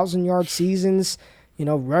 straight 1,000-yard seasons,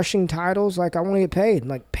 rushing titles. Like, I want to get paid.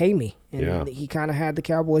 Like, pay me. And he kind of had the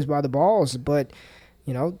Cowboys by the balls. But,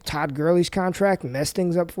 Todd Gurley's contract messed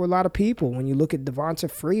things up for a lot of people. When you look at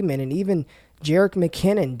Devonta Freeman and even Jerick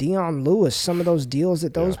McKinnon, Dion Lewis, some of those deals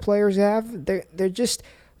that those players have, they're just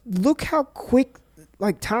 – look how quick –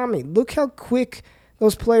 like Tommy, look how quick –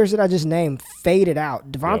 those players that I just named faded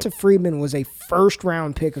out. Devonta Freeman was a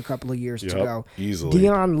first-round pick a couple of years ago. Easily.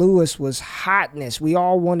 Dion Lewis was hotness. We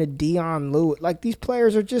all wanted Dion Lewis. Like, these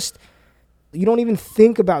players are just – you don't even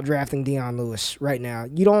think about drafting Dion Lewis right now.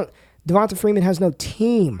 Devonta Freeman has no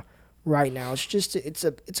team right now. It's just – it's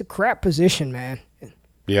a crap position, man.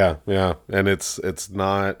 Yeah, and it's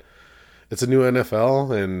not – it's a new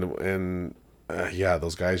NFL, and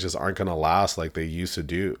those guys just aren't going to last like they used to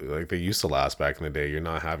do. Like they used to last back in the day. You're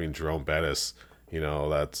not having Jerome Bettis,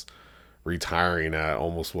 that's retiring at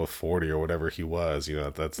almost 40 or whatever he was.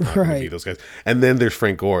 That's not going to be those guys. And then there's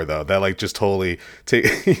Frank Gore though. That like just totally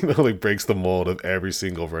breaks the mold of every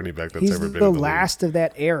single running back that's ever been. He's the last of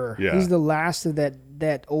that era. Yeah. He's the last of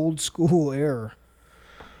that old school era.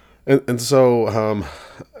 And so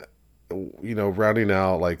rounding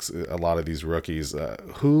out like a lot of these rookies,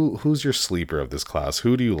 who's your sleeper of this class?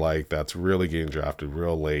 Who do you like that's really getting drafted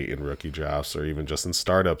real late in rookie drafts or even just in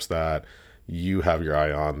startups that you have your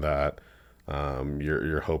eye on that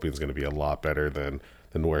you're hoping is going to be a lot better than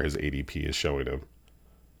where his ADP is showing him?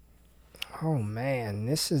 Oh man,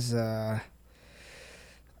 this is a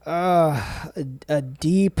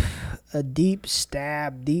deep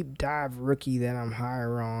dive rookie that I'm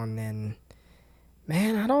higher on than,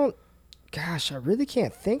 man, I really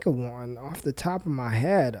can't think of one off the top of my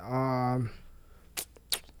head. I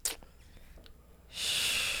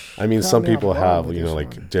mean, some people have,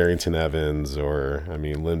 like Darrington Evans or,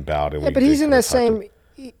 Lynn Bowden. Yeah, but he's in that same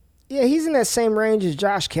he's in that same range as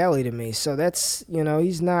Josh Kelly to me. So that's,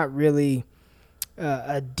 he's not really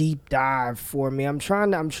a deep dive for me. I'm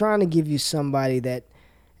trying to give you somebody that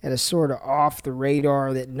at a sort of off the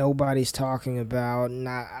radar that nobody's talking about, and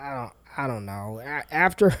I don't know.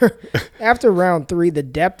 After round 3, the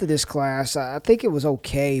depth of this class, I think it was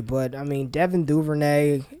okay. But, Devin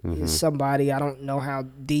Duvernay is somebody. I don't know how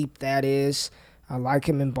deep that is. I like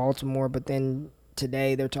him in Baltimore. But then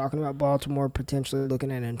today they're talking about Baltimore potentially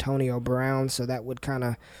looking at Antonio Brown. So that would kind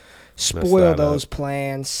of spoil those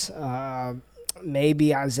plans.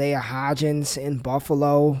 Maybe Isaiah Hodgins in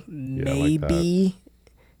Buffalo. Maybe.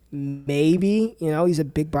 Maybe, he's a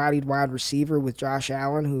big-bodied wide receiver with Josh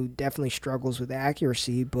Allen, who definitely struggles with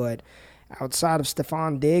accuracy. But outside of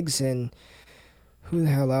Stephon Diggs and who the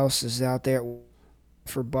hell else is out there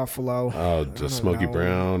for Buffalo? Oh, just Smokey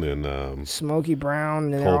Brown and Smokey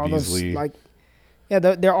Brown and Cole all Beasley.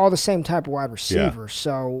 They're all the same type of wide receiver. Yeah.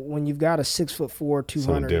 So when you've got a 6'4",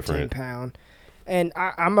 210-pound. And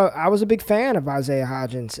I was a big fan of Isaiah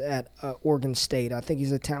Hodgins at Oregon State. I think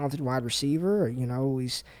he's a talented wide receiver.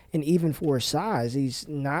 And even for his size, he's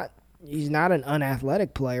not an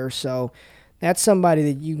unathletic player. So that's somebody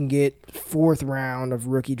that you can get 4th round of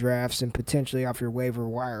rookie drafts and potentially off your waiver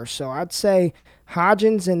wire. So I'd say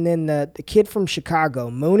Hodgins, and then the kid from Chicago,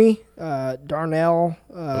 Mooney, Darnell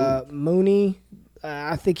Mooney.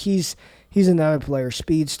 I think he's another player,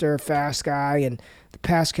 speedster, fast guy, and the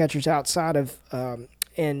pass catchers outside of Allen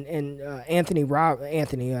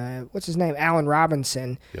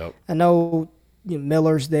Robinson. Yep. I know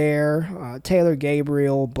Miller's there, Taylor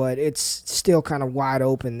Gabriel, but it's still kind of wide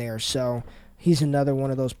open there. So he's another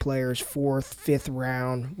one of those players, 4th, 5th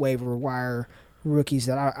round waiver wire rookies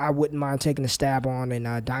that I wouldn't mind taking a stab on in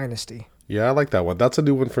Dynasty. Yeah, I like that one. That's a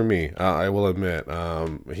new one for me. I will admit.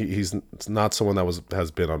 He's not someone that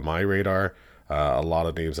has been on my radar. A lot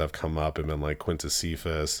of names have come up and been like Quintus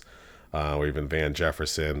Cephas, or even Van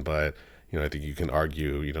Jefferson. But I think you can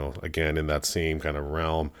argue, again in that same kind of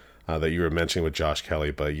realm that you were mentioning with Josh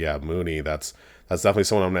Kelly. But yeah, Mooney. That's definitely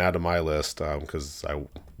someone I'm gonna add to my list because I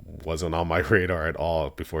wasn't on my radar at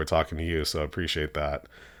all before talking to you. So I appreciate that.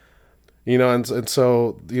 And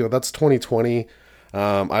so that's 2020.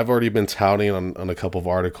 I've already been touting on a couple of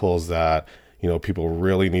articles that, people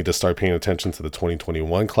really need to start paying attention to the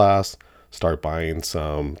 2021 class, start buying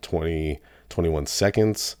some 2021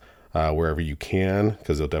 seconds wherever you can,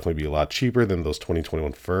 because they'll definitely be a lot cheaper than those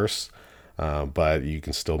 2021 firsts. But you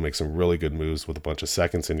can still make some really good moves with a bunch of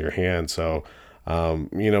seconds in your hand. So,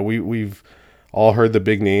 we've all heard the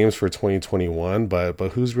big names for 2021, but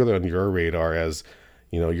who's really on your radar as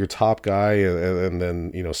your top guy, and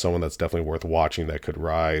then, someone that's definitely worth watching that could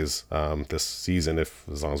rise this season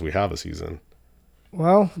as long as we have a season?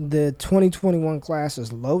 Well, the 2021 class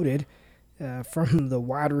is loaded from the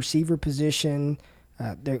wide receiver position.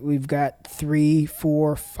 We've got 3,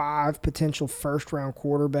 4, 5 potential first-round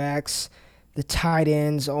quarterbacks. The tight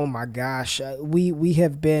ends, oh my gosh,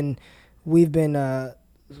 we've been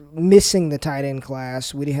missing the tight end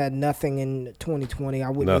class. We had nothing in 2020. I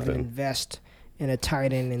wouldn't even invest in a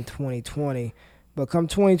tight end in 2020. But come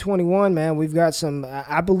 2021, man, we've got some.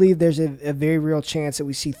 I believe there's a very real chance that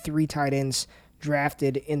we see 3 tight ends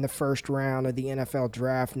drafted in the first round of the NFL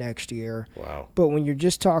draft next year. Wow. But when you're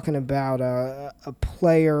just talking about a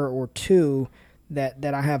player or two that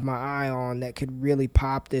I have my eye on that could really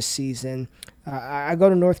pop this season, I go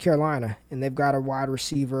to North Carolina, and they've got a wide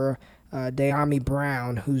receiver, Dyami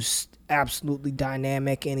Brown, who's absolutely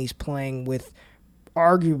dynamic, and he's playing with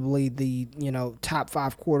arguably the top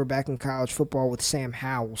 5 quarterback in college football with Sam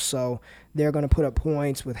Howell. So they're going to put up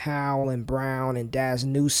points with Howell and Brown and Daz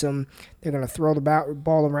Newsome. They're going to throw the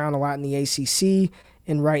ball around a lot in the ACC.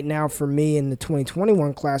 And right now for me in the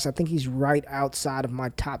 2021 class, I think he's right outside of my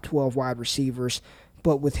top 12 wide receivers.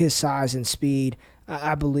 But with his size and speed,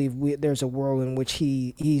 I believe there's a world in which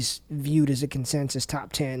he's viewed as a consensus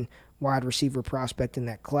top 10 wide receiver prospect in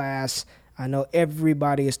that class. I know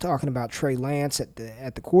everybody is talking about Trey Lance at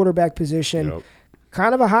the quarterback position. Yep.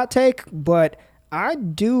 Kind of a hot take, but I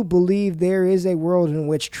do believe there is a world in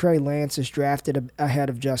which Trey Lance is drafted ahead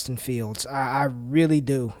of Justin Fields. I really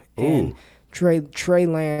do. Ooh. And Trey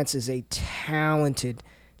Lance is a talented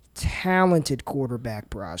quarterback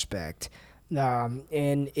prospect.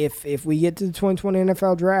 And if we get to the 2020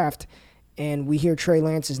 NFL draft and we hear Trey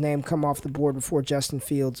Lance's name come off the board before Justin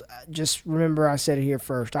Fields, just remember I said it here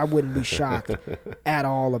first. I wouldn't be shocked at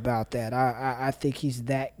all about that. I think he's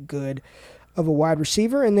that good of a wide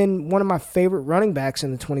receiver. And then one of my favorite running backs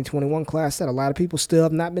in the 2021 class that a lot of people still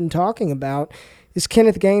have not been talking about is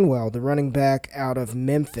Kenneth Gainwell, the running back out of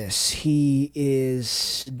Memphis. He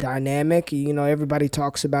is dynamic. Everybody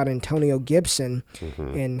talks about Antonio Gibson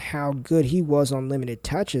and how good he was on limited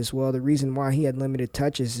touches. Well, the reason why he had limited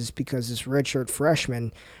touches is because this redshirt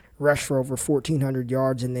freshman rushed for over 1,400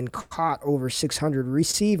 yards and then caught over 600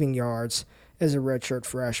 receiving yards as a redshirt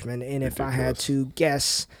freshman. And if I had to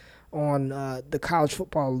guess on the college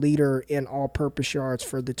football leader in all-purpose yards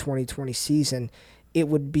for the 2020 season, it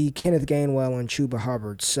would be Kenneth Gainwell and Chuba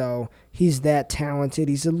Hubbard. So he's that talented.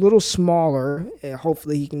 He's a little smaller.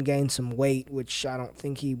 Hopefully he can gain some weight, which I don't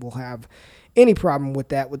think he will have any problem with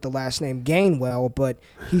that with the last name Gainwell, but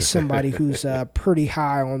he's somebody who's pretty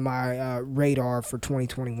high on my radar for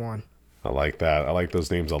 2021. I like that. I like those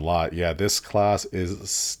names a lot. Yeah, this class is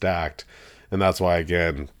stacked. And that's why,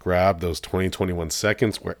 again, grab those 2021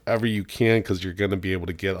 seconds wherever you can, because you're going to be able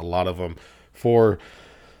to get a lot of them for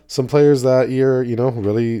some players that you're,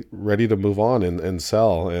 really ready to move on and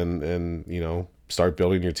sell and start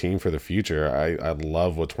building your team for the future. I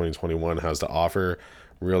love what 2021 has to offer.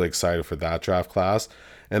 Really excited for that draft class.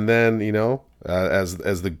 And then, as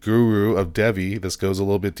the guru of Devy, this goes a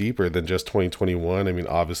little bit deeper than just 2021. I mean,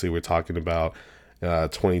 obviously we're talking about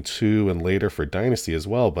 22 and later for Dynasty as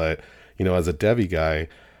well. But, as a Devy guy,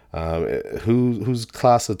 who's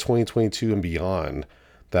class of 2022 and beyond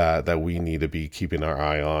that we need to be keeping our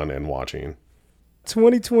eye on and watching?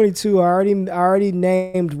 2022, I already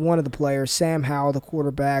named one of the players, Sam Howell, the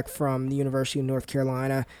quarterback from the University of North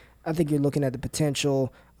Carolina. I think you're looking at the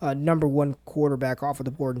potential number 1 quarterback off of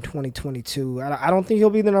the board in 2022. I don't think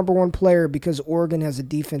he'll be the number 1 player because Oregon has a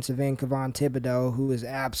defensive end, Kayvon Thibodeaux, who is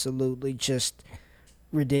absolutely just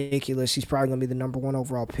ridiculous. He's probably going to be the number 1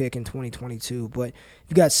 overall pick in 2022. But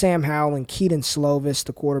you've got Sam Howell and Keaton Slovis,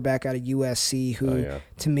 the quarterback out of USC, who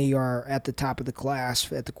to me are at the top of the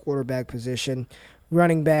class at the quarterback position.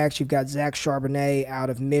 Running backs, you've got Zach Charbonnet out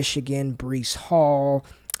of Michigan, Breece Hall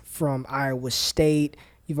from Iowa State.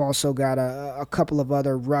 You've also got a couple of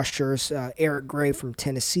other rushers, Eric Gray from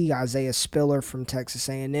Tennessee, Isaiah Spiller from Texas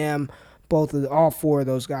A&M. All 4 of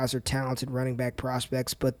those guys are talented running back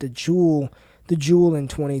prospects, but the jewel in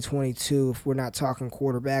 2022, if we're not talking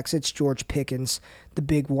quarterbacks, it's George Pickens, the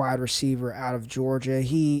big wide receiver out of Georgia.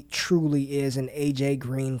 He truly is an A.J.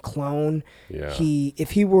 Green clone. Yeah.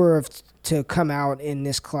 If he were to come out in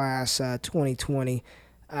this class 2020,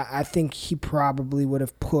 I think he probably would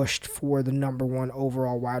have pushed for the number 1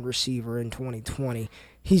 overall wide receiver in 2020.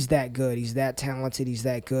 He's that good. He's that talented. He's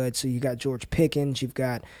that good. So you got George Pickens. You've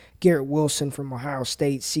got Garrett Wilson from Ohio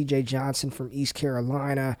State, C.J. Johnson from East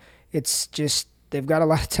Carolina. It's just they've got a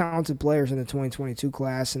lot of talented players in the 2022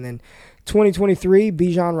 class. And then 2023,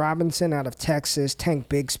 Bijan Robinson out of Texas, Tank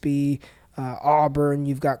Bigsby, Auburn.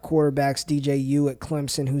 You've got quarterbacks DJU at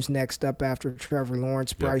Clemson, who's next up after Trevor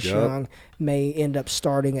Lawrence. Bryce Young may end up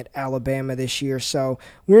starting at Alabama this year. So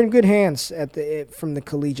we're in good hands from the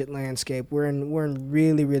collegiate landscape. We're in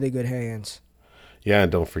really, really good hands. Yeah,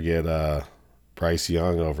 and don't forget Bryce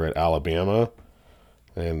Young over at Alabama,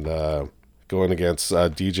 and going against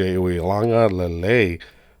DJ Uiagalelei.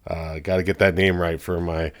 Got to get that name right from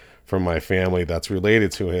my family that's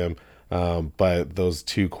related to him. But those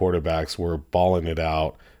 2 quarterbacks were balling it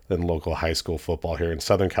out in local high school football here in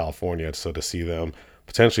Southern California. So to see them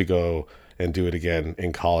potentially go and do it again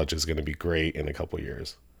in college is going to be great in a couple of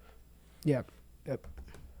years. Yep.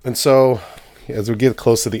 And so as we get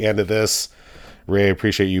close to the end of this, Ray, I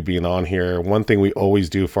appreciate you being on here. One thing we always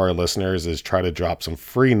do for our listeners is try to drop some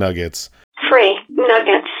free nuggets.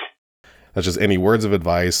 That's just any words of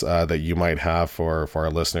advice that you might have for our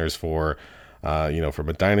listeners from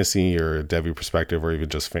a dynasty or Devy perspective, or even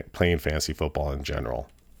just playing fantasy football in general.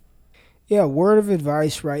 Yeah, word of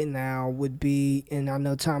advice right now would be, and I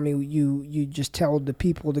know, Tommy, you just tell the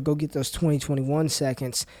people to go get those 2021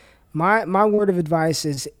 seconds. My word of advice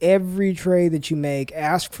is every trade that you make,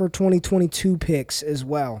 ask for 2022 picks as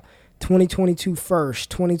well. 2022 first,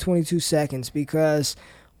 2022 seconds, because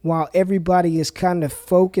while everybody is kind of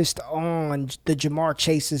focused on the Jamar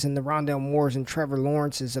Chases and the Rondale Moores and Trevor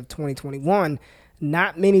Lawrences of 2021,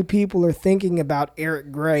 not many people are thinking about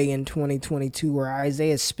Eric Gray in 2022 or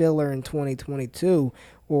Isaiah Spiller in 2022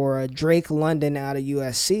 or Drake London out of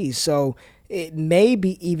USC. So it may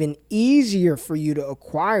be even easier for you to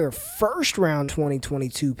acquire first-round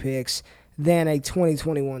 2022 picks than a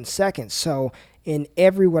 2021 second. So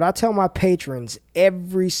what I tell my patrons,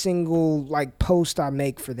 every single post I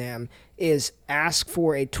make for them is ask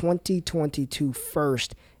for a 2022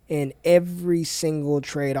 first in every single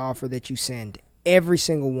trade offer that you send. Every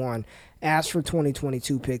single one. Ask for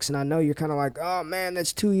 2022 picks. And I know you're kind of like, oh man,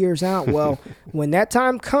 that's 2 years out. Well, when that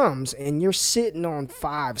time comes and you're sitting on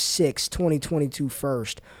 5, 6, 2022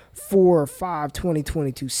 first, 4 or 5,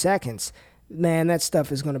 2022 seconds, man, that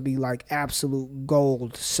stuff is going to be like absolute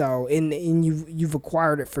gold. So, and you've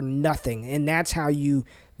acquired it for nothing, and that's how you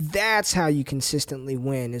consistently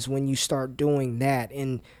win, is when you start doing that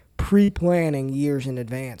and pre-planning years in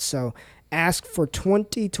advance. So, ask for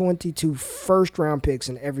 2022 first-round picks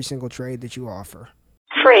in every single trade that you offer.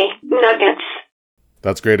 Free nuggets.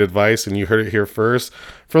 That's great advice, and you heard it here first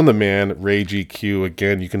from the man, Ray GQ.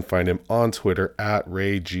 Again, you can find him on Twitter at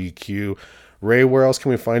RayGQ. Ray, where else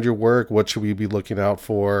can we find your work? What should we be looking out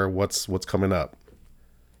for? What's coming up?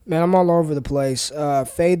 Man, I'm all over the place.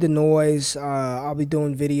 Fade the Noise. I'll be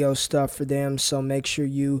doing video stuff for them, so make sure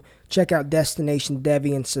you check out Destination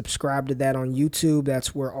Devy and subscribe to that on YouTube.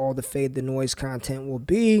 That's where all the Fade the Noise content will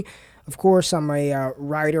be. Of course, I'm a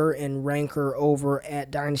writer and ranker over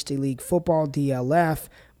at Dynasty League Football, DLF.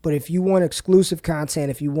 But if you want exclusive content,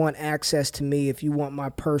 if you want access to me, if you want my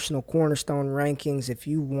personal cornerstone rankings, if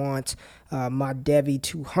you want my Devy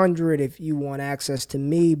 200, if you want access to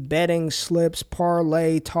me, betting, slips,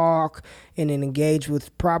 parlay, talk, and then engage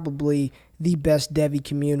with probably the best Devy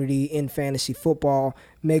community in fantasy football,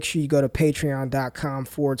 make sure you go to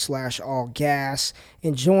patreon.com/allgas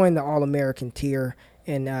and join the All-American tier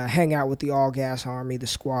and hang out with the All Gas Army, the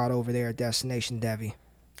squad over there at Destination Devy.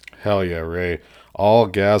 Hell yeah, Ray. All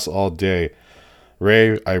gas all day.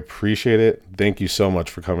 Ray, I appreciate it. Thank you so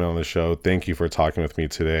much for coming on the show. Thank you for talking with me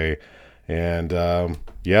today. And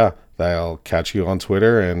I'll catch you on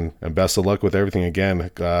Twitter, and best of luck with everything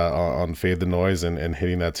again on Fade the Noise and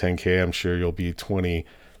hitting that 10K. I'm sure you'll be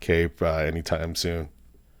 20K anytime soon.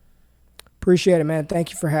 Appreciate it, man.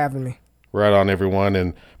 Thank you for having me. Right on, everyone.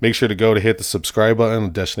 And make sure to go to hit the subscribe button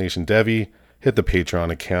on Destination Devy, hit the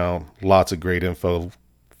Patreon account. Lots of great info,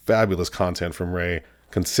 fabulous content from Ray,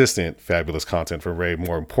 consistent, fabulous content from Ray,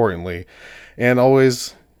 more importantly. And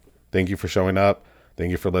always, thank you for showing up.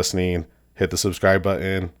 Thank you for listening. Hit the subscribe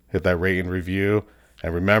button, hit that rate and review.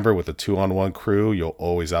 And remember, with a 2-on-1 crew, you'll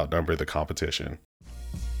always outnumber the competition.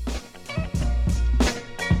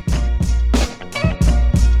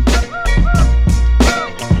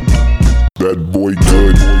 That boy